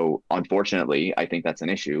 And so unfortunately, I think that's an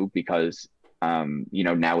issue because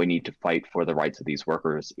now we need to fight for the rights of these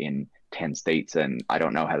workers in 10 states. And I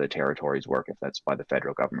don't know how the territories work, if that's by the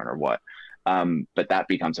federal government or what. But that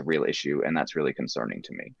becomes a real issue, and that's really concerning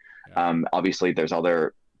to me. Obviously, there's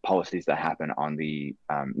other policies that happen on the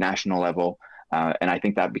national level. And I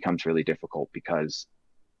think that becomes really difficult because,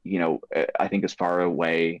 I think as far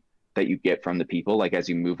away that you get from the people, like as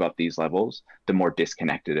you move up these levels, the more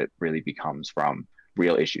disconnected it really becomes from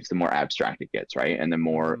real issues, the more abstract it gets, right? And the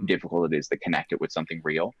more difficult it is to connect it with something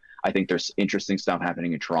real. I think there's interesting stuff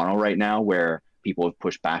happening in Toronto right now where people have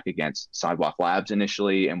pushed back against Sidewalk Labs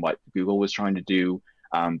initially and what Google was trying to do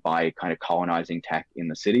by kind of colonizing tech in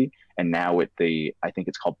the city. And now with I think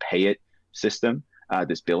it's called Pay It system,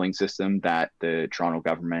 this billing system that the Toronto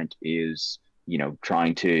government is,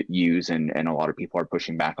 trying to use, and a lot of people are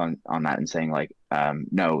pushing back on that and saying like,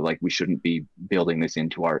 no, like we shouldn't be building this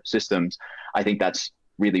into our systems. I think that's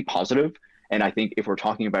really positive. And I think if we're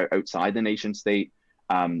talking about outside the nation state,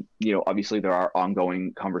 obviously there are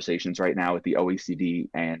ongoing conversations right now with the OECD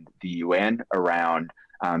and the UN around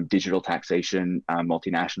digital taxation,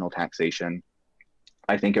 multinational taxation.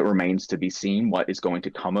 I think it remains to be seen what is going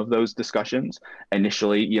to come of those discussions.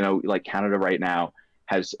 Initially, like Canada right now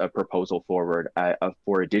has a proposal forward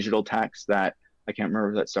for a digital tax that I can't remember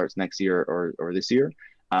if that starts next year or this year.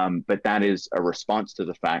 But that is a response to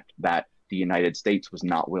the fact that the United States was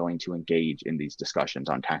not willing to engage in these discussions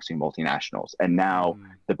on taxing multinationals. And now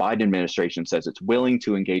the Biden administration says it's willing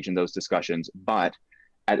to engage in those discussions, but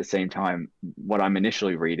at the same time, what I'm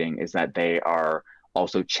initially reading is that they are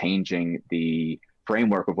also changing the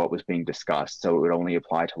framework of what was being discussed, so it would only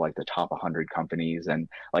apply to like the top 100 companies, and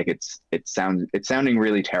like it's sounding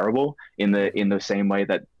really terrible in the same way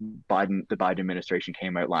that the Biden administration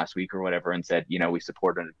came out last week or whatever and said, we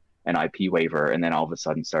supported an IP waiver, and then all of a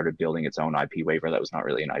sudden started building its own IP waiver that was not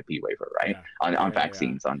really an IP waiver, right? On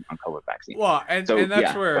vaccines, on COVID vaccines. Well, and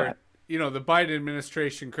that's where the Biden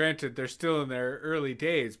administration, granted, they're still in their early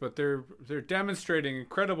days, but they're demonstrating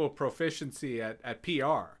incredible proficiency at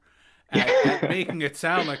PR. At making it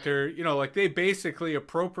sound like they're, like they basically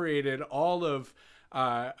appropriated all of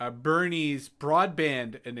Bernie's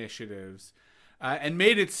broadband initiatives and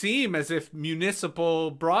made it seem as if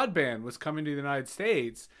municipal broadband was coming to the United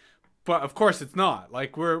States. But of course it's not.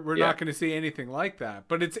 Like we're not going to see anything like that.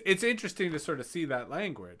 But it's interesting to sort of see that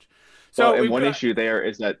language. So and one issue there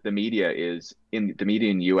is that the media in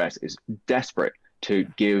the US is desperate to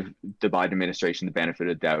give the Biden administration the benefit of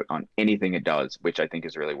the doubt on anything it does, which I think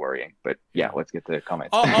is really worrying. But let's get to the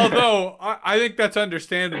comments. Although I think that's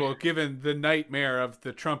understandable given the nightmare of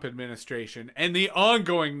the Trump administration and the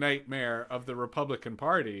ongoing nightmare of the Republican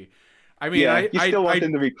Party. I mean, you still want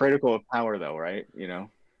them to be critical of power, though, right?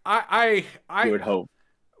 I would hope.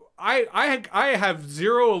 I have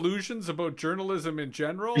zero illusions about journalism in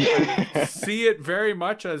general. I see it very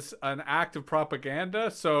much as an act of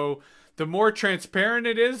propaganda. So the more transparent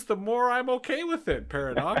it is, the more I'm okay with it,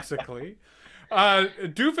 paradoxically.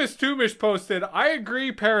 Doofus Toomish posted, I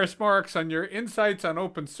agree, Paris Marks, on your insights on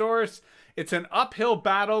open source. It's an uphill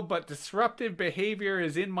battle, but disruptive behavior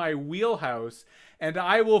is in my wheelhouse, and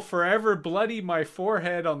I will forever bloody my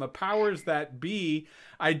forehead on the powers that be.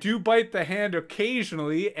 I do bite the hand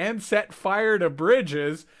occasionally and set fire to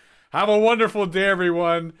bridges. Have a wonderful day,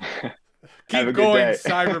 everyone. Keep going,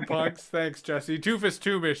 cyberpunks. Thanks, Jesse. Doofus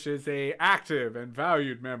Toomish is a active and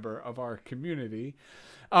valued member of our community.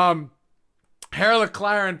 Harla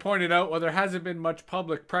Claren pointed out, well, there hasn't been much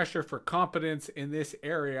public pressure for competence in this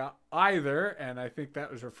area either, and I think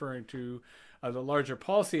that was referring to the larger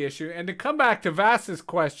policy issue. And to come back to Vass's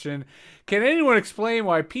question, can anyone explain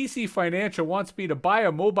why PC Financial wants me to buy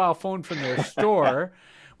a mobile phone from their store?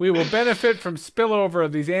 We will benefit from spillover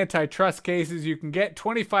of these antitrust cases. You can get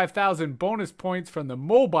 25,000 bonus points from the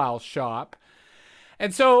mobile shop.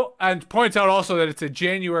 And points out also that it's a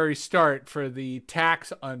January start for the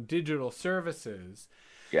tax on digital services.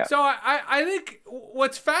 Yeah. So I think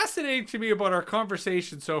what's fascinating to me about our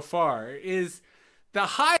conversation so far is the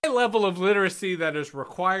high level of literacy that is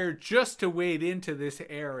required just to wade into this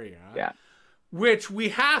area. Yeah. Which we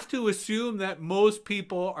have to assume that most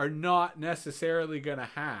people are not necessarily going to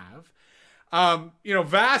have.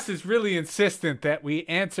 Vass is really insistent that we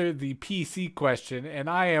answer the PC question, and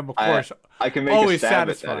I am, of course, I can make always a stab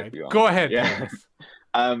satisfied. At that if you want. Go ahead. Yeah.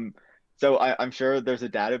 So I'm sure there's a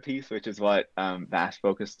data piece, which is what Vass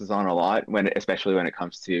focuses on a lot, especially when it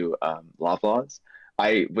comes to Loblaws.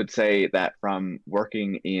 I would say that from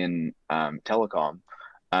working in telecom,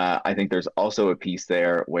 I think there's also a piece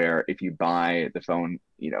there where if you buy the phone,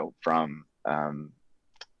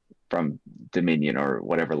 from Dominion or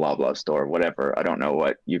whatever Loblaw store, whatever, I don't know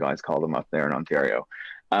what you guys call them up there in Ontario,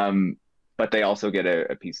 but they also get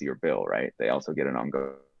a piece of your bill, right? They also get an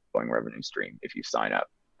ongoing revenue stream if you sign up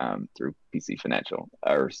through PC Financial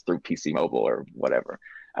or through PC Mobile or whatever.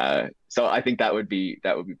 So I think that would be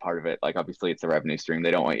part of it. Like obviously it's a revenue stream.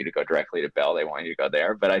 They don't want you to go directly to Bell. They want you to go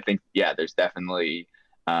there. But I think yeah, there's definitely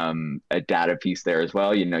a data piece there as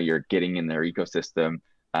well. You're getting in their ecosystem.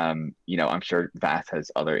 I'm sure VAS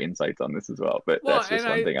has other insights on this as well. But Well, that's just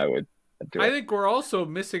one thing I would do. I think we're also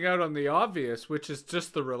missing out on the obvious, which is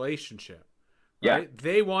just the relationship. Yeah. Right?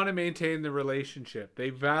 They want to maintain the relationship. They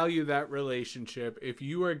value that relationship. If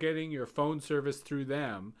you are getting your phone service through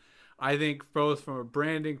them, I think both from a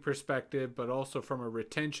branding perspective, but also from a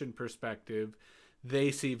retention perspective, they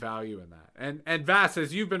see value in that. And Vas,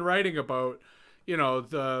 as you've been writing about, the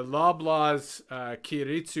Loblaws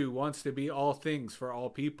Keiretsu wants to be all things for all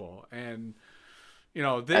people. And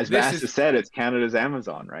As Vass has said, it's Canada's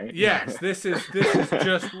Amazon, right? Yes, this is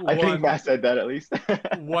just I think Vass said that at least.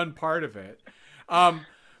 one part of it.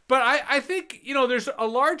 But I think, there's a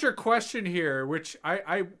larger question here, which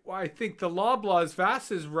I think the Loblaws,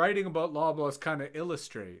 Vass is writing about Loblaws kind of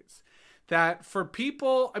illustrates that for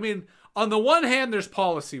people, I mean, on the one hand, there's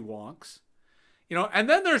policy wonks, and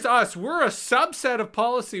then there's us. We're a subset of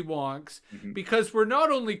policy wonks because we're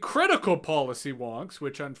not only critical policy wonks,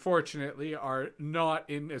 which unfortunately are not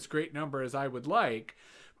in as great number as I would like,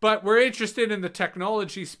 but we're interested in the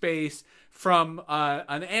technology space from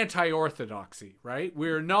an anti-orthodoxy, right?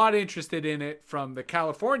 We're not interested in it from the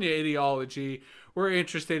California ideology. We're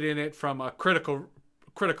interested in it from a critical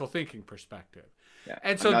thinking perspective. Yeah.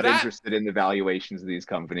 And so I'm not interested in the valuations of these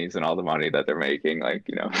companies and all the money that they're making,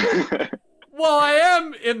 Well, I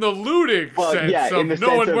am in the looting sense of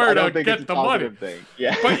knowing where to get the money.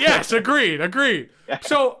 Yeah. But yes, agreed. Yeah.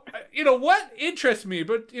 So, what interests me,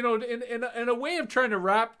 but, in a way of trying to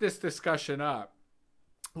wrap this discussion up,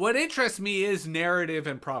 what interests me is narrative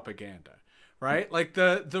and propaganda, right? Like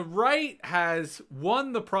the right has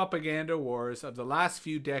won the propaganda wars of the last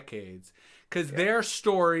few decades because their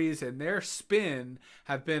stories and their spin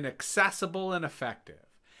have been accessible and effective.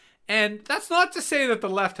 And that's not to say that the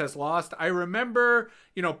left has lost. I remember,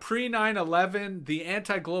 pre 9/11, the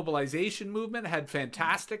anti-globalization movement had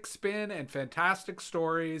fantastic spin and fantastic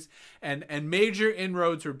stories and major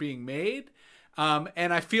inroads were being made.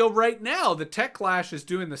 And I feel right now the Techlash is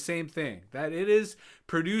doing the same thing, that it is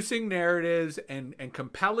producing narratives and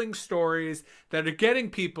compelling stories that are getting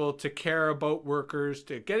people to care about workers,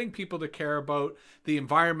 to getting people to care about the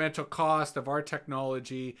environmental cost of our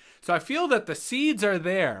technology. So I feel that the seeds are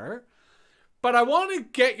there, but I want to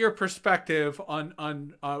get your perspective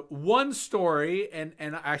on one story, and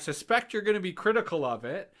I suspect you're going to be critical of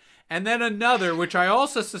it, and then another, which I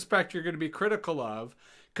also suspect you're going to be critical of,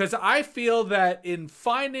 because I feel that in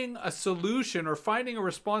finding a solution or finding a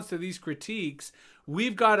response to these critiques,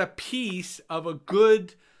 we've got a piece of a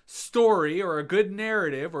good story or a good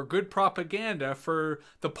narrative or good propaganda for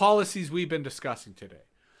the policies we've been discussing today.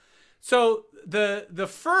 So the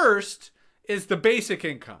first is the basic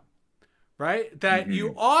income, right? That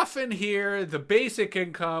you often hear the basic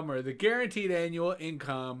income or the guaranteed annual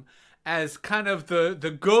income as kind of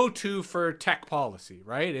the go-to for tech policy,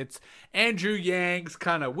 right? It's Andrew Yang's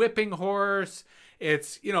kind of whipping horse.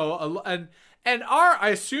 It's, and I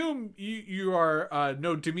assume you are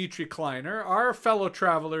know Dmitry Kleiner. Our fellow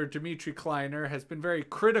traveler, Dmitry Kleiner, has been very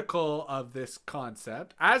critical of this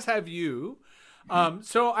concept, as have you.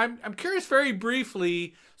 So I'm curious very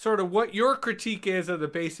briefly sort of what your critique is of the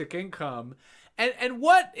basic income and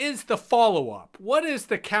what is the follow-up? What is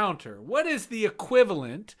the counter? What is the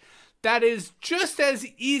equivalent that is just as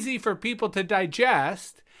easy for people to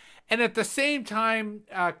digest and at the same time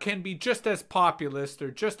can be just as populist or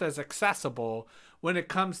just as accessible when it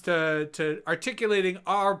comes to articulating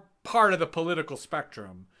our part of the political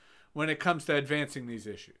spectrum when it comes to advancing these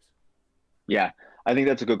issues? Yeah, I think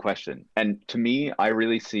that's a good question. And to me, I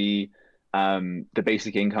really see the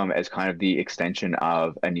basic income as kind of the extension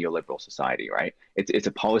of a neoliberal society, right? It's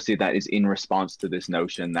a policy that is in response to this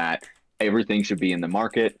notion that everything should be in the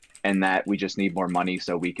market and that we just need more money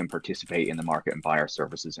so we can participate in the market and buy our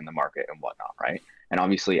services in the market and whatnot, right? And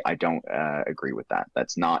obviously, I don't agree with that.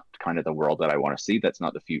 That's not kind of the world that I want to see. That's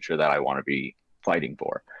not the future that I want to be fighting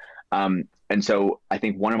for. And so I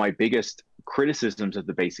think one of my biggest criticisms of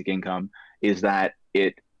the basic income is that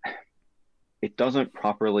it doesn't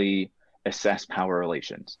properly assess power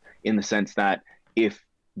relations, in the sense that if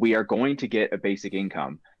we are going to get a basic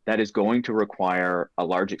income, that is going to require a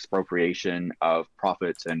large expropriation of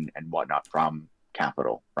profits and whatnot from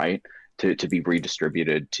capital, right? To be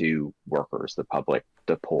redistributed to workers, the public,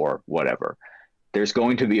 the poor, whatever. There's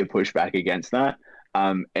going to be a pushback against that.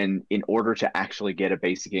 And in order to actually get a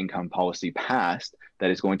basic income policy passed that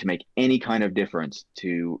is going to make any kind of difference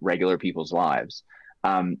to regular people's lives,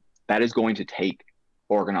 that is going to take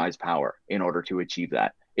organized power in order to achieve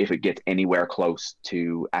that, if it gets anywhere close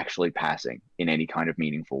to actually passing in any kind of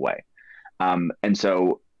meaningful way. And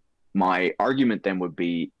so my argument then would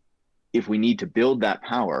be, if we need to build that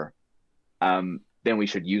power, then we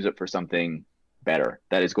should use it for something better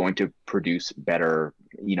that is going to produce better,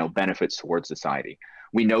 benefits towards society.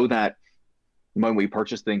 We know that when we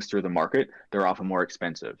purchase things through the market, they're often more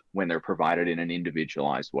expensive when they're provided in an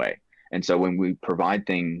individualized way. And so when we provide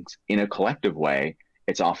things in a collective way,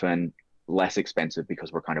 it's often less expensive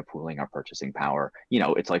because we're kind of pooling our purchasing power.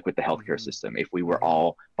 It's like with the healthcare system. If we were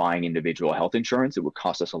all buying individual health insurance, it would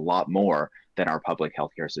cost us a lot more than our public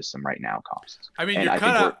healthcare system right now costs. I mean,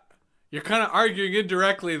 you're kind of arguing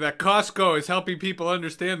indirectly that Costco is helping people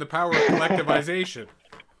understand the power of collectivization.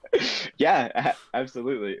 Yeah,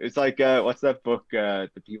 absolutely. It's like what's that book, The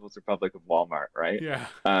People's Republic of Walmart, right? Yeah.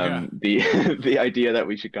 The idea that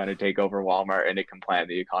we should kind of take over Walmart and it can plan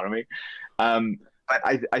the economy.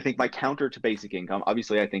 But I think my counter to basic income,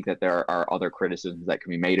 obviously, I think that there are other criticisms that can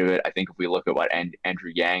be made of it. I think if we look at what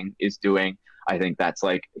Andrew Yang is doing, I think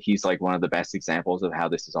he's like one of the best examples of how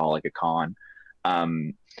this is all like a con.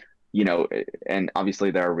 And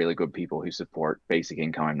obviously there are really good people who support basic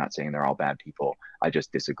income. I'm not saying they're all bad people. I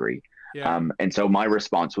just disagree. Yeah. And so my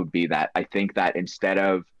response would be that I think that instead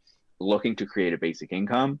of looking to create a basic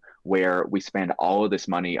income where we spend all of this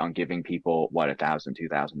money on giving people $1,000,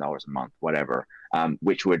 $2,000 a month, whatever,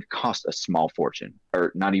 which would cost a small fortune,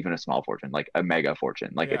 or not even a small fortune, like a mega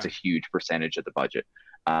fortune. It's a huge percentage of the budget.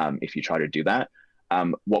 If you try to do that,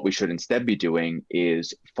 what we should instead be doing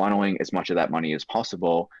is funneling as much of that money as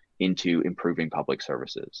possible into improving public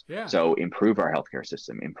services. Yeah. So improve our healthcare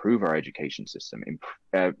system, improve our education system,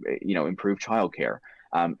 improve childcare,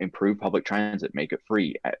 improve public transit, make it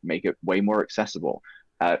free, make it way more accessible,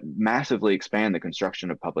 massively expand the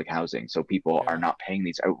construction of public housing so people are not paying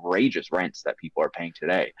these outrageous rents that people are paying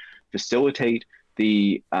today, facilitate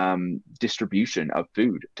the distribution of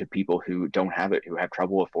food to people who don't have it, who have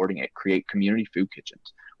trouble affording it, create community food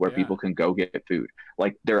kitchens where people can go get food.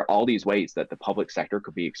 Like, there are all these ways that the public sector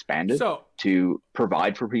could be expanded to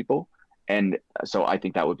provide for people. And so I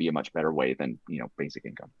think that would be a much better way than, basic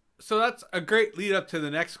income. So that's a great lead up to the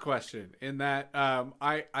next question, in that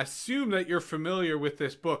I assume that you're familiar with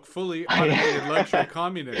this book, Fully Automated Luxury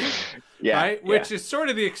Communism, right? Which is sort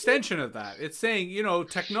of the extension of that. It's saying,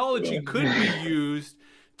 technology could be used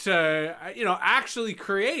to, actually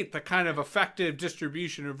create the kind of effective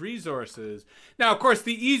distribution of resources. Now, of course,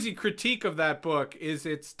 the easy critique of that book is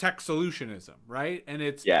it's tech solutionism, right? And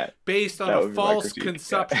it's based on a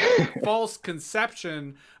false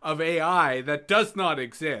conception of AI that does not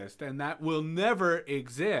exist and that will never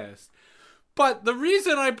exist. But the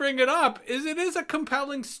reason I bring it up is it is a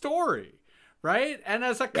compelling story, right? And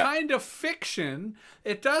as a kind of fiction,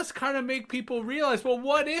 it does kind of make people realize, well,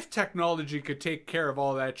 what if technology could take care of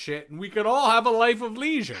all that shit and we could all have a life of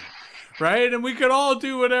leisure, right? And we could all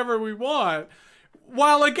do whatever we want.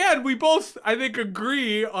 While, again, we both, I think,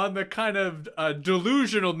 agree on the kind of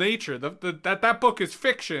delusional nature, that book is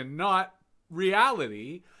fiction, not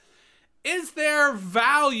reality. Is there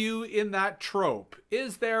value in that trope?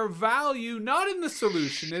 Is there value not in the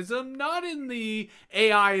solutionism, not in the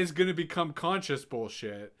AI is going to become conscious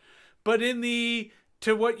bullshit, but in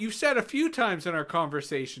to what you've said a few times in our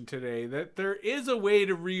conversation today, that there is a way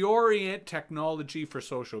to reorient technology for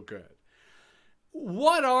social good?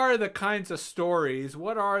 What are the kinds of stories,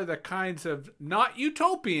 what are the kinds of, not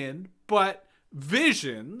utopian, but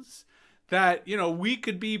visions that, we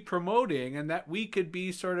could be promoting and that we could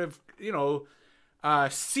be sort of,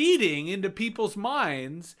 seeding into people's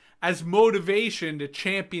minds as motivation to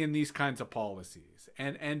champion these kinds of policies?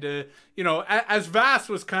 And as Vas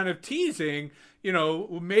was kind of teasing,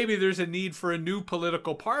 maybe there's a need for a new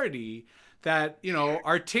political party that,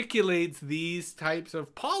 articulates these types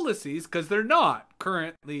of policies, because they're not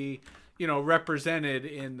currently, represented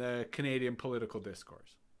in the Canadian political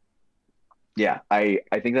discourse. Yeah, I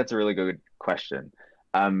think that's a really good question.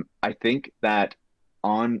 I think that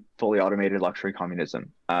on fully automated luxury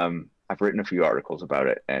communism, I've written a few articles about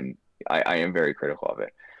it, and I am very critical of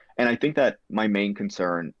it. And I think that my main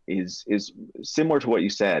concern is similar to what you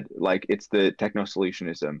said. Like, it's the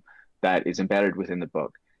techno-solutionism that is embedded within the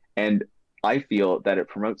book. And I feel that it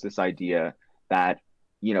promotes this idea that,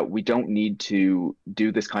 we don't need to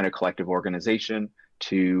do this kind of collective organization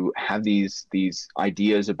to have these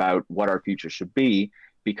ideas about what our future should be,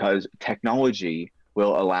 because technology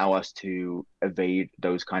will allow us to evade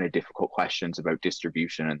those kind of difficult questions about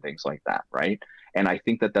distribution and things like that, right? And I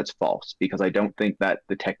think that that's false, because I don't think that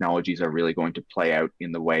the technologies are really going to play out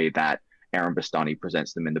in the way that Aaron Bastani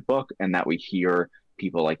presents them in the book, and that we hear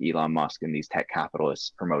people like Elon Musk and these tech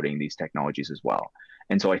capitalists promoting these technologies as well.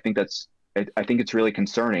 And so I think it's really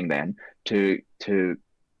concerning then to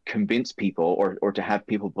convince people or to have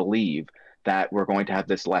people believe that we're going to have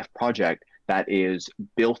this left project that is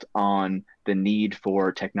built on the need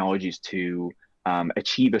for technologies to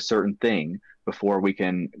achieve a certain thing before we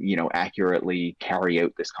can, accurately carry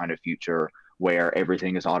out this kind of future where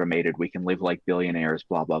everything is automated. We can live like billionaires,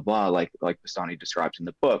 blah, blah, blah, like Bastani describes in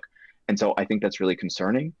the book. And so I think that's really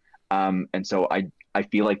concerning. And so I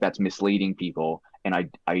feel like that's misleading people. And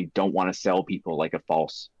I don't want to sell people like a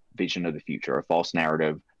false vision of the future, a false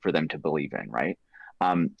narrative for them to believe in, right?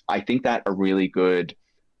 I think that a really good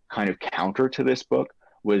kind of counter to this book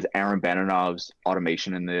was Aaron Benenov's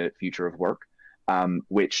Automation and the Future of Work,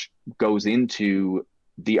 which goes into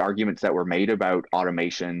the arguments that were made about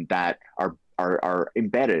automation that are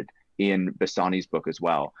embedded in Bastani's book as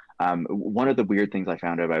well. One of the weird things I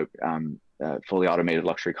found about fully automated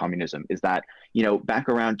luxury communism is that, back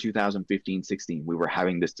around 2015, 16, we were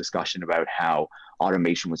having this discussion about how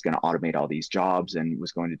automation was going to automate all these jobs and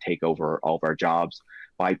was going to take over all of our jobs.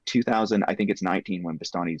 By 2000, I think it's 19, when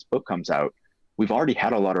Bastani's book comes out, we've already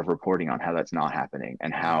had a lot of reporting on how that's not happening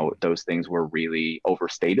and how those things were really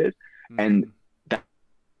overstated. And that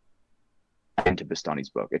into Bastani's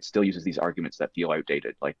book, it still uses these arguments that feel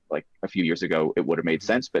outdated. Like a few years ago, it would have made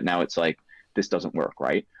sense, but now it's like, this doesn't work,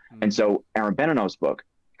 right? And so Aaron Benenov's book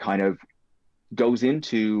kind of goes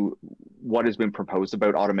into what has been proposed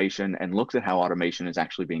about automation and looks at how automation is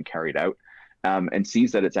actually being carried out, and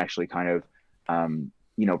sees that it's actually kind of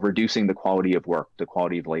reducing the quality of work, the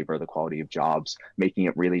quality of labor, the quality of jobs, making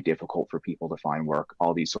it really difficult for people to find work,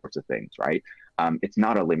 all these sorts of things, right? It's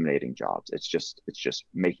not eliminating jobs. It's just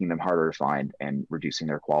making them harder to find and reducing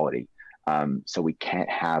their quality. So we can't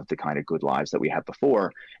have the kind of good lives that we had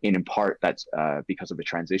before. And in part, that's because of the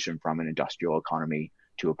transition from an industrial economy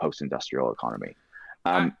to a post-industrial economy.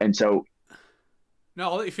 And so...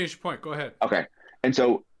 No, I'll let you finish your point. Go ahead. Okay. And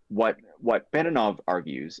so what Benenov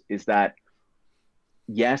argues is that,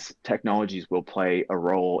 yes, technologies will play a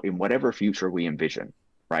role in whatever future we envision,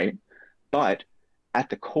 right? But at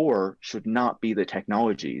the core should not be the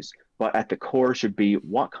technologies, but at the core should be,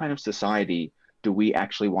 what kind of society do we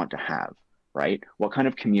actually want to have, right? What kind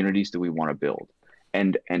of communities do we want to build?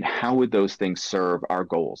 And how would those things serve our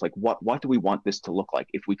goals? Like, what do we want this to look like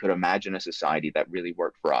if we could imagine a society that really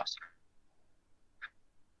worked for us?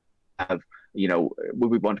 Would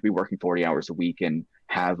we want to be working 40 hours a week and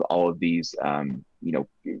have all of these,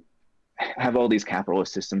 have all these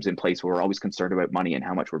capitalist systems in place where we're always concerned about money and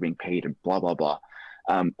how much we're being paid and blah, blah, blah.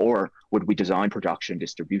 Or would we design production,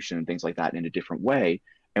 distribution, and things like that in a different way?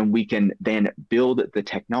 And we can then build the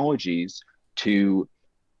technologies to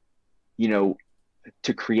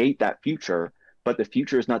create that future, but the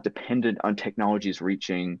future is not dependent on technologies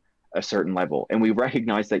reaching a certain level. And we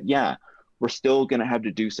recognize that, yeah, we're still going to have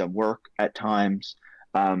to do some work at times.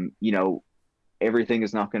 Everything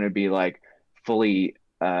is not going to be like fully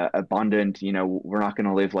abundant. We're not going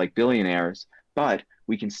to live like billionaires, but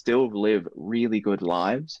we can still live really good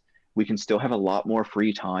lives. We can still have a lot more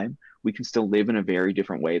free time. We can still live in a very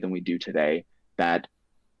different way than we do today that,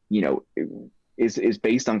 is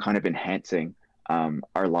based on kind of enhancing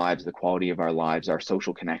our lives, the quality of our lives, our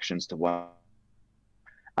social connections to what,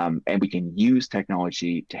 and we can use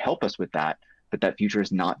technology to help us with that, but that future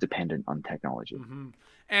is not dependent on technology. Mm-hmm.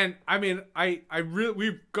 And I mean, I really,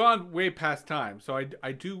 we've gone way past time, so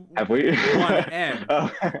I do have we? want to end,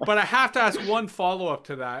 but I have to ask one follow up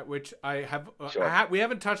to that, which I have, Sure. We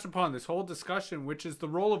haven't touched upon this whole discussion, which is the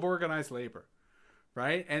role of organized labor,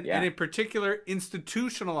 right? And in particular,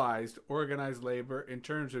 institutionalized organized labor in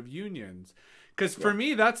terms of unions, because for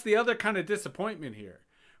me, that's the other kind of disappointment here,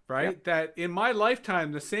 right? That in my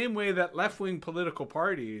lifetime, the same way that left wing political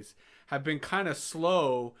parties have been kind of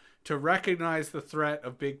slow to recognize the threat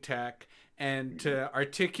of big tech and to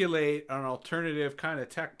articulate an alternative kind of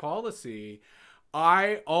tech policy,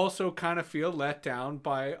 I also kind of feel let down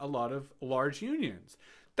by a lot of large unions.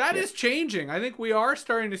 That is changing. I think we are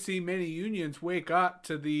starting to see many unions wake up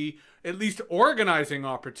to the at least organizing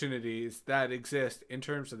opportunities that exist in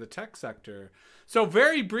terms of the tech sector. So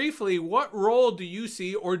very briefly, what role do you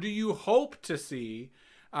see or do you hope to see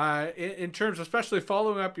in terms, especially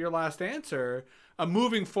following up your last answer,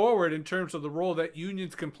 moving forward in terms of the role that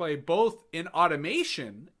unions can play both in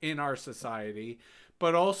automation in our society,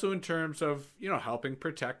 but also in terms of, helping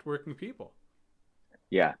protect working people?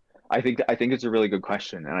 Yeah, I think it's a really good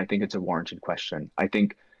question, and I think it's a warranted question. I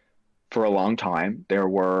think for a long time there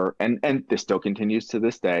were, and this still continues to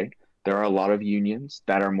this day, there are a lot of unions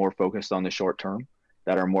that are more focused on the short term,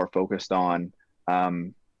 that are more focused on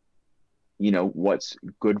what's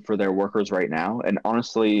good for their workers right now. And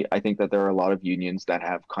honestly, I think that there are a lot of unions that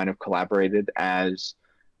have kind of collaborated as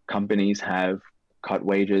companies have cut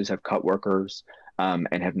wages, have cut workers, and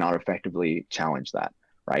have not effectively challenged that,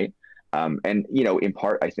 right? And in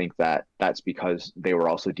part, I think that that's because they were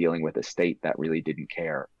also dealing with a state that really didn't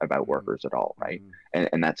care about workers at all, right?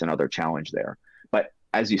 And that's another challenge there. But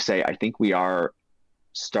as you say, I think we are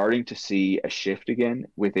starting to see a shift again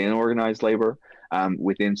within organized labor,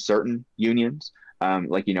 within certain unions.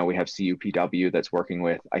 Like, we have CUPW that's working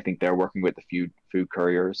with, I think they're working with the food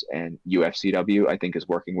couriers, and UFCW, I think, is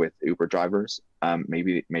working with Uber drivers.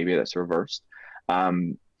 Maybe that's reversed.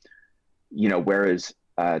 Whereas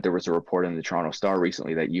there was a report in the Toronto Star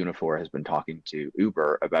recently that Unifor has been talking to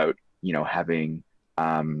Uber about,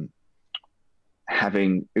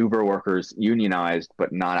 having Uber workers unionized,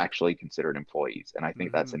 but not actually considered employees. And I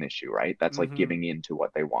think that's an issue, right? That's like giving in to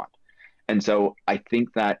what they want. And so I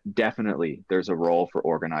think that definitely there's a role for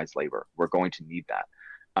organized labor. We're going to need that.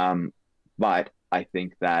 But I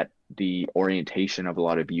think that the orientation of a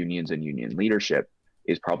lot of unions and union leadership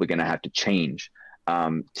is probably going to have to change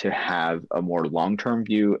to have a more long-term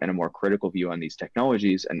view and a more critical view on these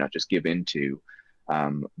technologies, and not just give in to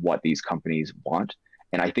what these companies want.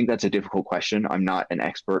 And I think that's a difficult question. I'm not an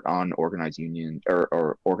expert on organized union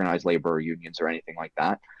or organized labor or unions or anything like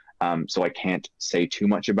that. So I can't say too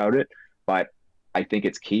much about it, but I think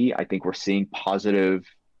it's key. I think we're seeing positive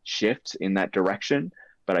shifts in that direction,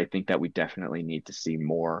 but I think that we definitely need to see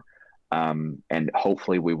more. And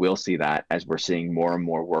hopefully we will see that as we're seeing more and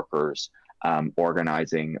more workers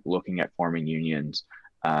organizing, looking at forming unions.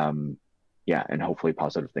 And hopefully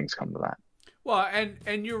positive things come to that. Well,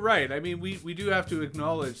 and you're right. I mean, we do have to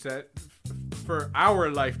acknowledge that for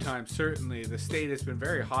our lifetime, certainly, the state has been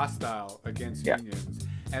very hostile against unions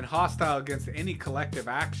and hostile against any collective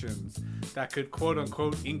actions that could, quote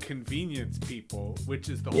unquote, inconvenience people, which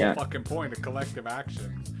is the whole fucking point of collective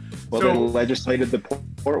actions. Well, they legislated the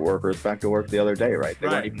port workers back to work the other day, right? They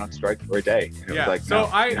weren't even on strike for a day. It was like, so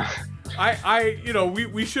no.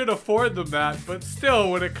 we should afford them that, but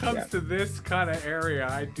still, when it comes to this kind of area,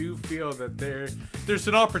 I do feel that there's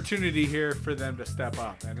an opportunity here for them to step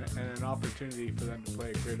up and an opportunity for them to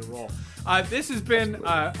play a greater role. This has been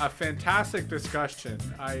a fantastic discussion.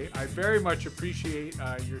 I very much appreciate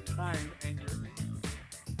your time and your